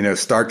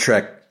 Star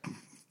Trek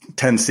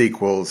 10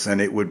 sequels, and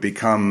it would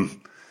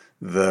become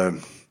the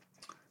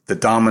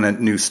dominant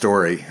new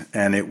story,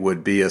 and it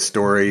would be a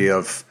story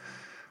of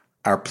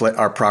our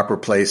proper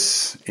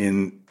place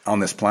on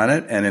this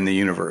planet and in the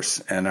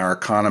universe, and our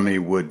economy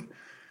would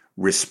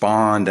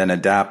respond and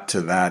adapt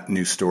to that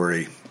new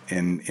story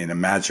in a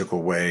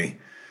magical way,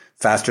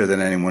 faster than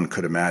anyone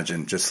could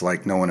imagine, just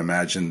like no one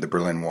imagined the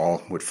Berlin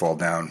Wall would fall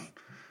down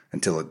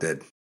until it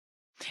did.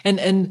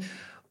 And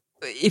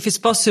if it's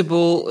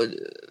possible,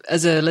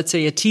 as let's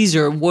say a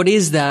teaser, what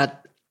is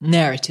that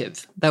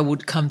narrative that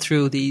would come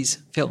through these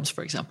films,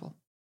 for example?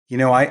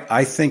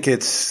 I think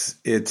it's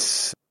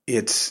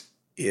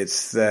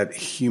that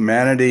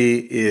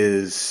humanity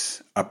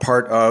is a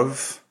part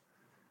of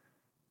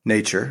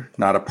nature,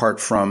 not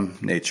apart from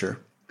nature.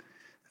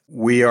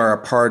 We are a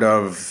part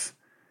of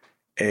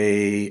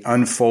a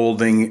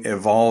unfolding,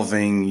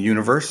 evolving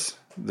universe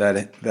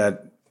that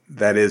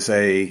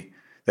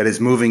is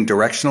moving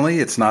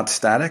directionally. It's not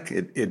static.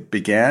 It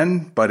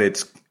began, but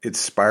it's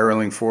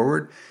spiraling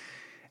forward.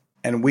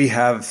 And we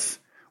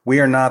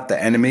are not the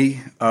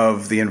enemy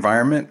of the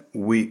environment.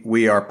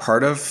 We are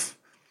part of.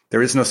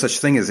 There is no such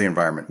thing as the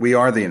environment. We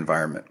are the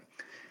environment.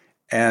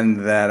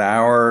 And that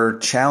our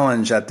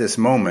challenge at this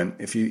moment,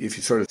 if you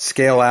sort of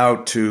scale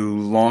out to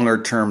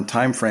longer term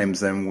timeframes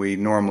than we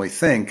normally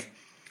think,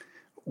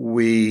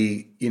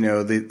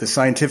 the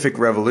scientific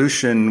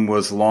revolution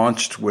was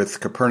launched with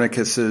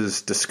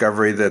Copernicus's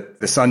discovery that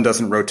the sun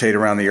doesn't rotate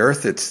around the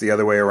earth, it's the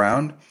other way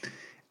around.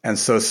 And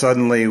so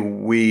suddenly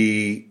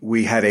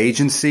we had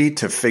agency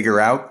to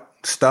figure out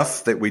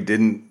stuff that we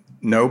didn't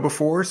know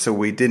before. So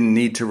we didn't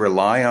need to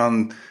rely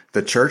on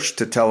the church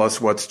to tell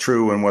us what's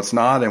true and what's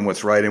not, and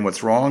what's right and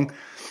what's wrong.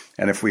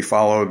 And if we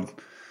followed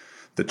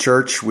the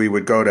church, we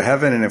would go to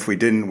heaven. And if we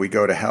didn't, we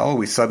go to hell.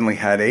 We suddenly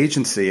had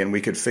agency and we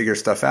could figure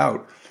stuff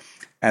out.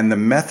 And the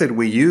method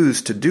we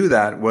used to do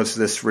that was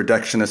this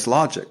reductionist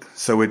logic.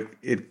 So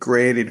it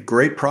created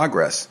great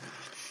progress,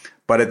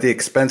 but at the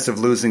expense of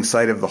losing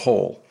sight of the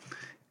whole.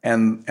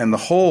 And the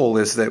whole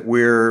is that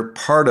we're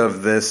part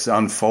of this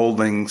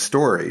unfolding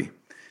story.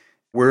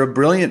 We're a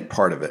brilliant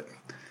part of it,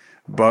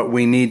 but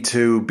we need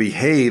to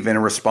behave in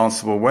a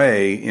responsible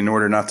way in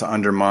order not to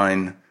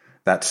undermine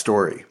that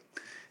story.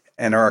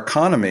 And our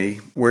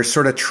economy, we're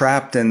sort of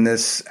trapped in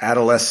this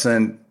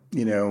adolescent,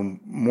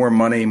 more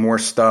money, more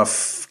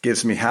stuff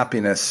gives me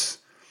happiness,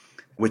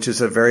 which is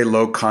a very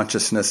low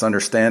consciousness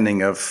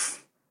understanding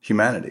of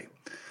humanity.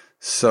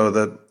 So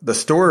the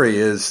story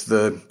is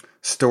the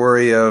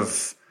story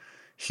of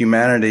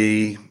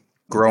humanity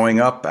growing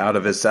up out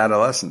of its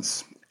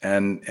adolescence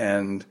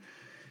and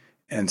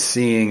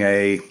seeing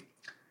a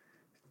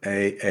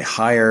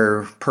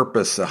higher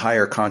purpose, a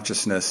higher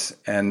consciousness,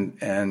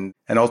 and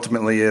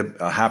ultimately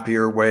a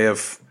happier way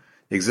of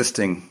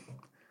existing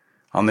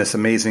on this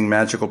amazing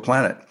magical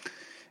planet.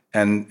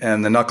 And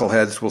the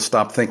knuckleheads will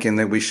stop thinking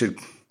that we should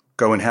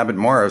go inhabit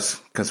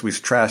Mars because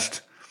we've trashed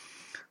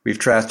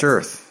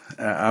Earth.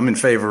 I'm in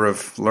favor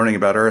of learning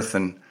about Earth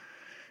and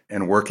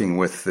working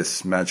with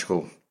this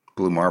magical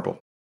blue marble.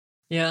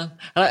 Yeah,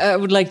 I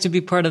would like to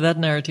be part of that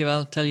narrative,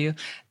 I'll tell you.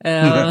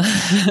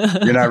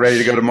 You're not ready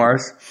to go to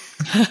Mars?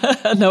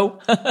 No,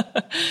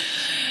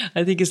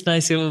 I think it's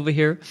nicer over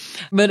here.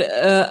 But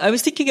I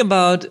was thinking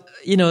about,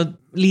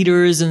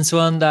 leaders and so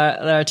on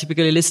that are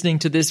typically listening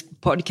to this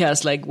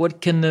podcast. Like,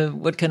 what kind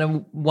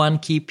of one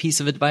key piece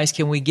of advice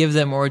can we give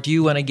them, or do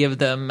you want to give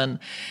them? And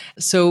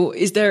so,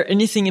 is there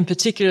anything in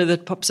particular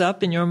that pops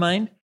up in your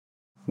mind?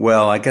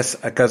 Well, I guess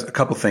a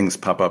couple things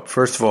pop up.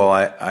 First of all,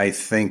 I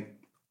think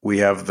we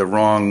have the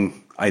wrong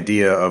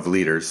idea of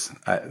leaders.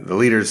 The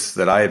leaders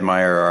that I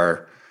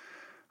admire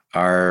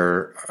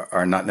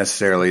are not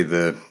necessarily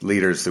the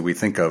leaders that we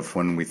think of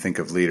when we think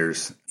of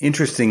leaders.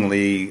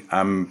 Interestingly,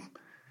 I'm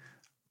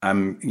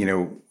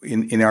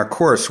in our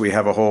course we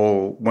have a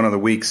whole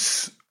 1 week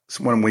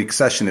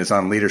session is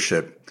on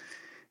leadership,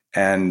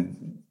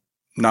 and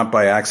not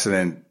by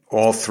accident,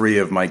 all 3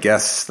 of my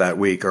guests that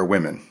week are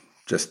women,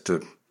 just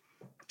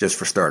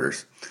for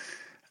starters.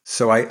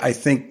 So I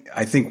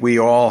think we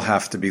all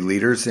have to be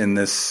leaders in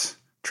this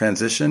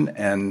transition,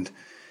 and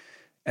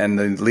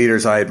the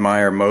leaders I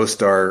admire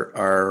most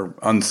are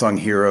unsung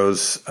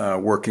heroes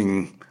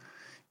working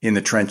in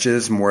the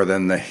trenches more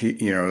than the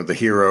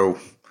hero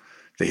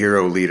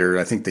leader.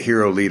 I think the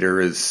hero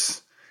leader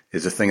is a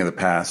thing of the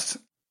past.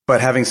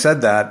 But having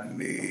said that,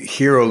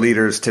 hero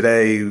leaders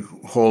today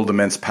hold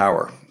immense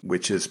power,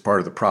 which is part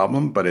of the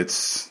problem, but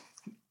it's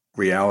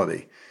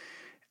reality.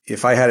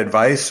 If I had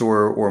advice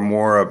or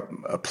more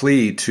a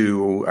plea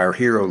to our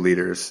hero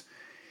leaders,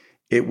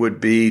 it would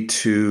be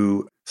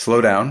to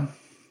slow down,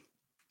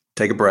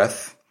 take a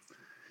breath,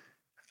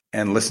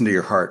 and listen to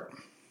your heart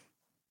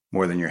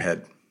more than your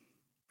head,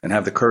 and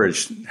have the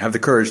courage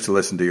to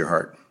listen to your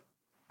heart.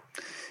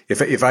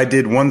 If I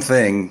did one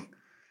thing,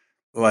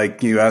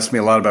 like you asked me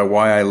a lot about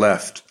why I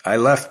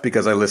left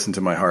because I listened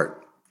to my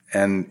heart,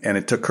 and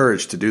it took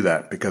courage to do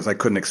that because I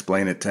couldn't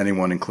explain it to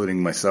anyone,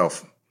 including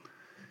myself.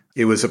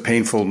 It was a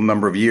painful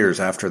number of years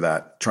after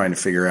that trying to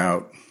figure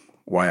out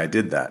why I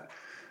did that.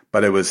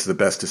 But it was the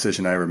best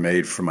decision I ever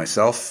made for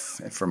myself,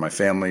 and for my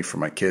family, for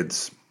my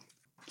kids.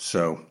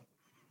 So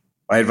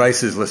my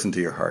advice is listen to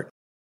your heart.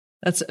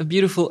 That's a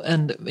beautiful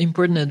and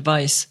important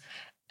advice.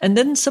 And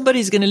then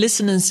somebody's going to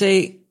listen and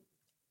say,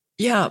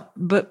 yeah,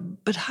 but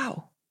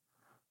how?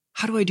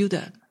 How do I do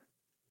that?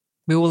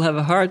 We all have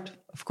a heart,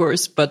 of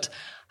course, but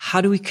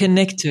how do we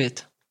connect to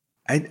it?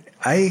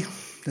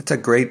 That's a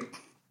great...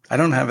 I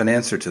don't have an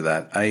answer to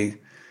that.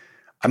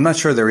 I'm not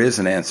sure there is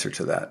an answer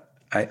to that.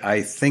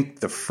 I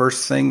think the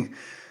first thing,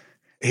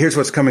 here's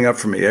what's coming up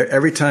for me.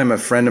 Every time a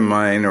friend of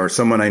mine or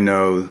someone I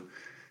know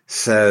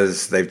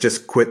says they've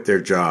just quit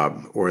their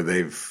job, or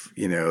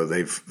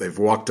they've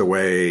walked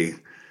away,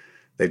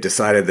 they've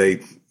decided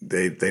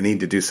they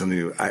need to do something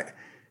new, I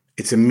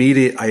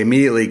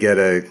immediately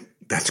get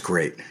that's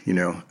great.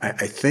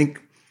 I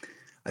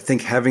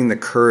think having the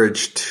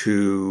courage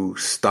to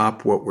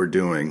stop what we're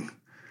doing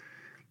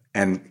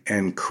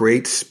and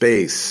create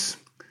space.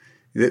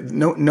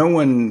 No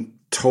one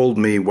told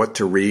me what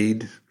to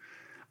read.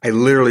 I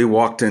literally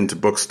walked into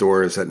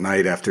bookstores at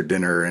night after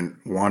dinner and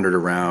wandered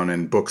around,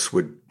 and books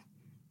would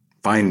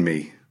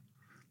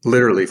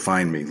literally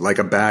find me, like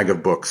a bag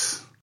of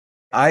books.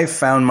 I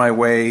found my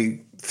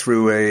way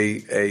through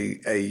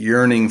a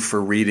yearning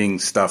for reading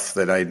stuff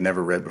that I'd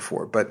never read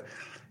before. But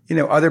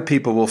other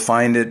people will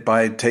find it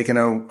by taking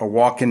a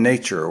walk in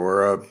nature,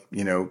 or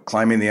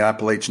climbing the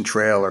Appalachian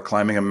Trail, or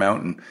climbing a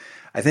mountain.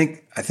 I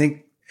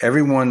think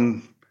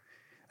everyone,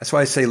 that's why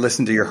I say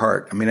listen to your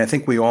heart. I mean, I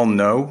think we all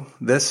know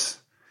this.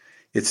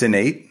 It's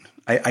innate.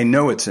 I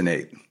know it's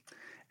innate.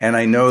 And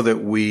I know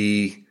that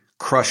we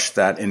crush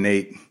that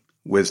innate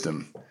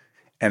wisdom.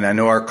 And I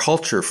know our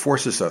culture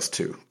forces us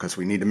to, because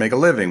we need to make a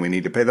living. We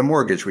need to pay the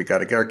mortgage. We got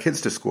to get our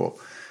kids to school.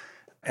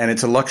 And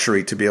it's a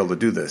luxury to be able to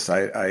do this.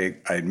 I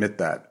admit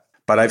that.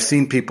 But I've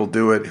seen people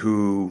do it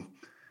who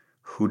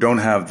don't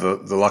have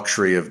the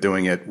luxury of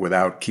doing it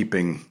without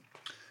keeping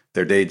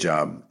their day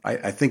job.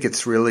 I think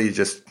it's really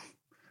just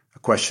a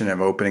question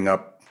of opening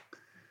up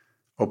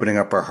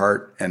our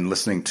heart and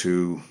listening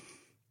to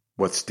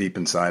what's deep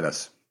inside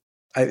us.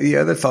 The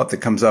other thought that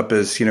comes up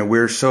is,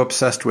 we're so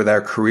obsessed with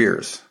our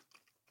careers.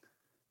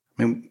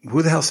 I mean,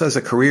 who the hell says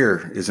a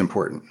career is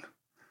important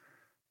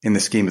in the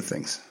scheme of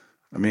things?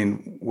 I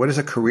mean, what is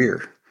a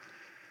career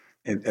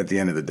at the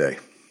end of the day?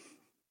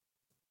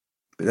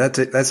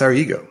 That's our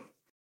ego.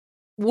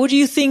 What do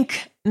you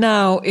think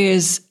now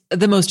is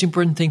the most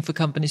important thing for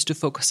companies to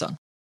focus on?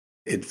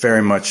 It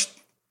very much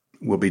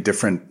will be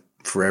different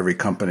for every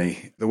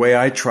company. The way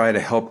I try to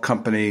help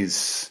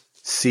companies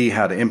see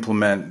how to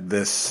implement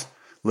this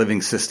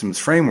living systems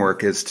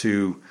framework is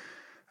to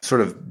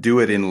sort of do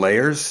it in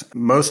layers.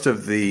 Most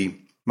of the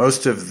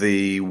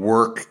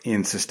work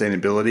in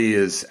sustainability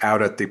is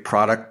out at the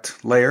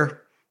product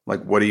layer.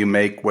 Like, what do you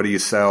make? What do you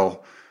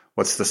sell?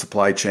 What's the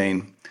supply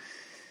chain?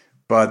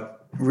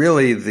 But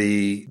really,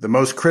 the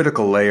most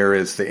critical layer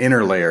is the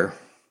inner layer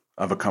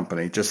of a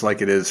company, just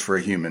like it is for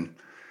a human.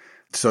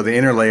 So the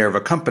inner layer of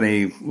a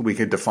company we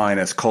could define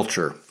as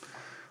culture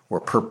or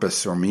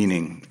purpose or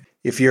meaning.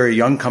 if you're a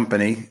young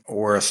company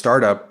or a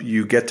startup,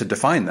 you get to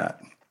define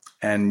that.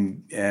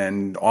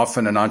 And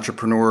often an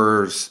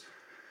entrepreneur's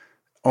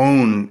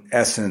own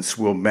essence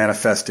will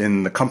manifest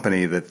in the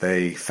company that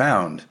they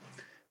found.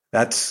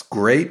 That's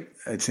great.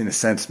 It's in a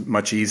sense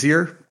much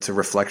easier. It's a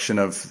reflection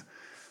of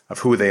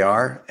who they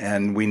are.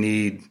 And we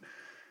need,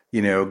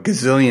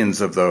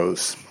 gazillions of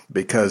those,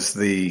 because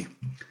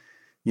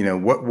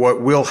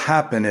what will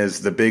happen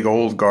is the big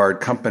old guard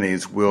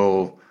companies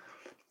will,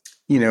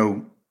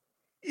 in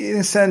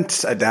a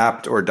sense,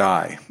 adapt or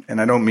die. And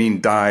I don't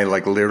mean die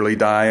like literally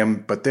die,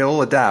 but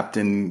they'll adapt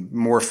and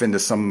morph into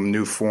some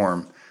new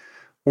form,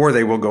 or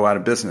they will go out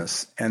of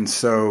business. And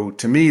so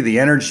to me, the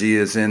energy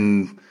is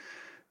in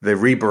the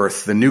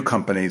rebirth, the new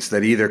companies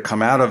that either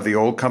come out of the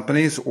old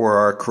companies or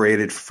are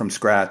created from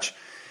scratch.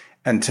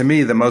 And to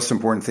me, the most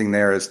important thing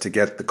there is to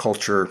get the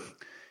culture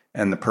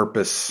and the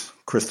purpose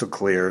crystal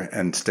clear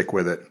and stick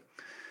with it.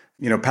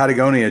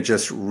 Patagonia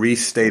just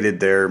restated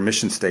their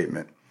mission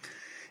statement.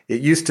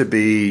 It used to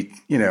be,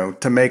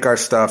 to make our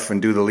stuff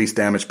and do the least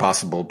damage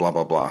possible, blah,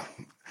 blah, blah.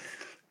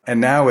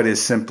 And now it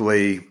is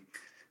simply,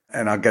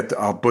 and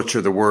I'll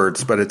butcher the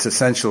words, but it's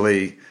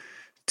essentially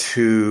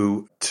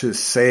to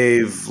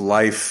save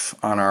life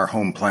on our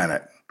home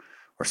planet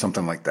or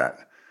something like that.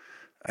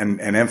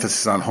 And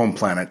emphasis on home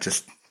planet,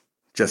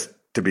 just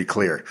to be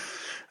clear.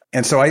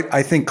 And so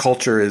I think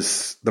culture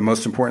is the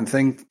most important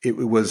thing. It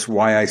was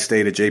why I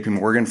stayed at JP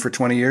Morgan for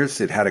 20 years.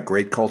 It had a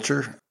great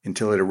culture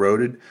until it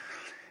eroded.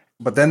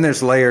 But then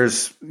there's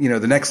layers,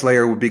 the next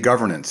layer would be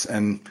governance.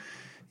 And,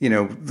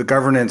 the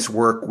governance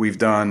work we've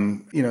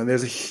done,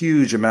 there's a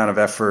huge amount of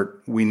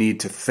effort we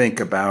need to think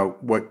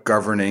about what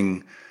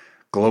governing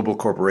global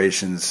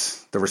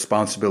corporations, the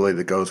responsibility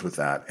that goes with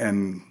that.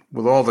 And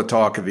with all the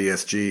talk of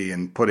ESG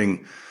and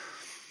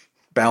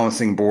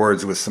balancing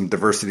boards with some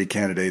diversity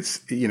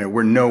candidates,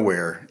 we're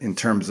nowhere in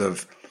terms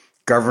of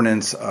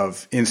governance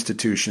of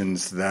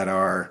institutions that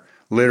are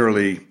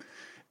literally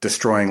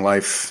destroying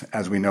life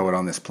as we know it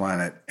on this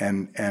planet,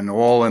 and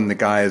all in the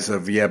guise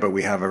of, but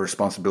we have a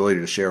responsibility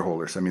to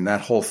shareholders. I mean,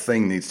 that whole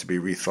thing needs to be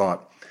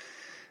rethought.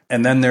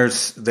 And then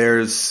there's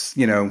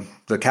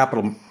the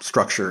capital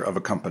structure of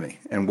a company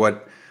and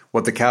what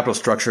the capital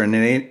structure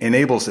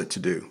enables it to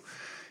do.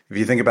 If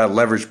you think about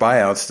leveraged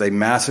buyouts, they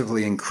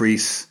massively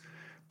increase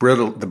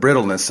the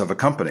brittleness of a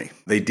company.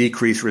 They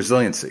decrease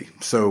resiliency.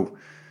 So,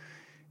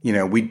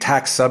 we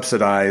tax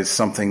subsidize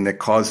something that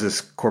causes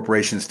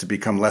corporations to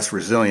become less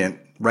resilient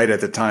right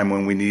at the time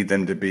when we need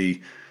them to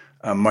be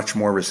much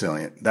more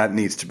resilient. That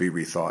needs to be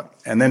rethought.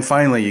 And then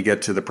finally, you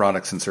get to the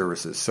products and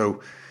services.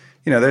 So,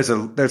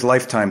 there's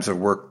lifetimes of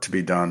work to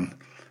be done.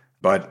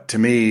 But to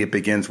me, it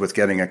begins with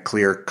getting a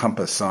clear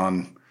compass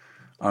on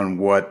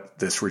what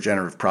this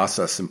regenerative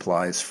process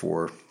implies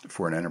for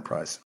an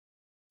enterprise.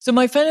 So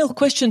my final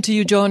question to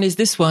you, John, is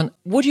this one.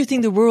 What do you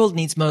think the world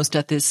needs most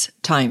at this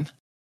time?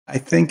 I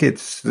think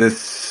it's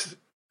this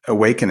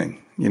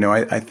awakening.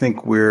 I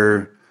think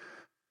we're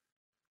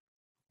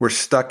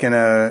stuck in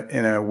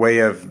a way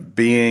of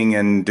being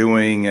and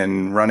doing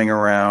and running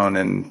around,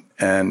 and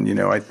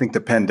I think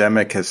the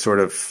pandemic has sort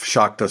of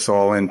shocked us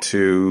all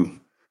into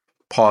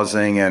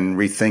pausing and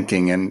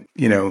rethinking. And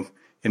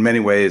in many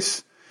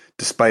ways,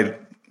 despite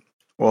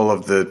all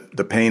of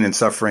the pain and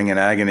suffering and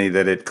agony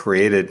that it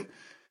created,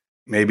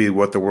 maybe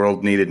what the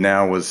world needed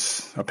now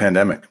was a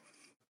pandemic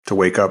to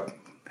wake up,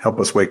 help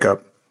us wake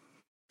up.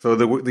 So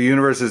the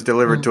universe has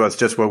delivered to us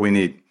just what we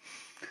need.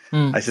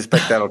 I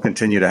suspect that'll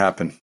continue to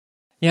happen.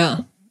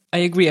 Yeah, I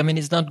agree. I mean,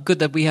 it's not good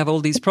that we have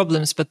all these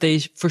problems, but they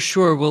for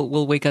sure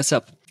will wake us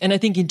up. And I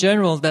think in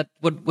general that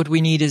what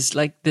we need is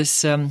like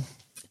this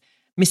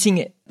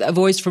missing a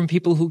voice from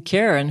people who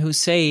care and who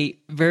say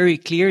very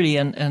clearly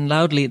and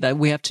loudly that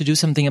we have to do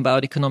something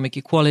about economic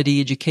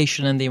equality,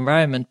 education, and the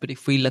environment. But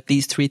if we let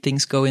these three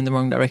things go in the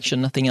wrong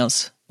direction, nothing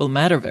else will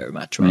matter very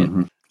much, right?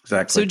 Mm-hmm.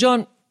 Exactly. So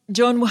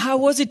John, how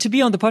was it to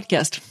be on the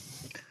podcast?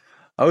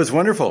 Oh, it was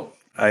wonderful.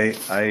 I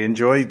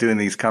enjoy doing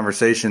these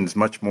conversations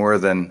much more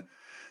than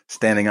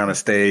standing on a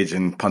stage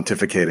and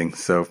pontificating.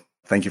 So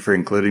thank you for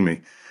including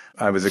me.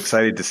 I was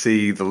excited to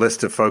see the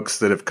list of folks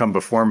that have come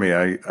before me.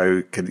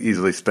 I could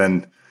easily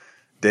spend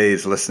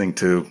days listening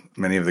to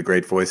many of the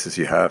great voices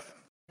you have.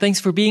 Thanks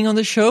for being on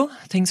the show.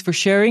 Thanks for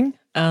sharing.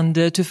 And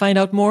to find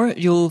out more,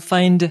 you'll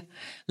find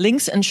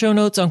links and show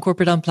notes on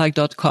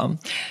corporateunplugged.com.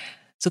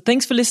 So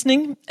thanks for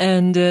listening.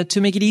 And to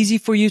make it easy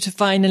for you to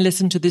find and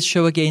listen to this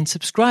show again,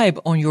 subscribe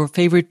on your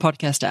favorite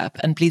podcast app.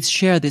 And please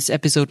share this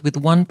episode with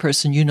one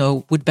person you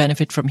know would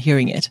benefit from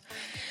hearing it.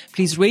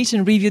 Please rate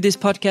and review this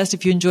podcast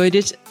if you enjoyed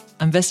it.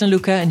 I'm Vesna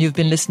Luca, and you've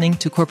been listening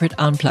to Corporate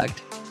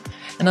Unplugged.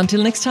 And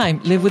until next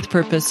time, live with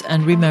purpose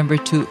and remember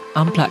to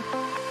unplug.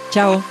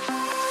 Ciao.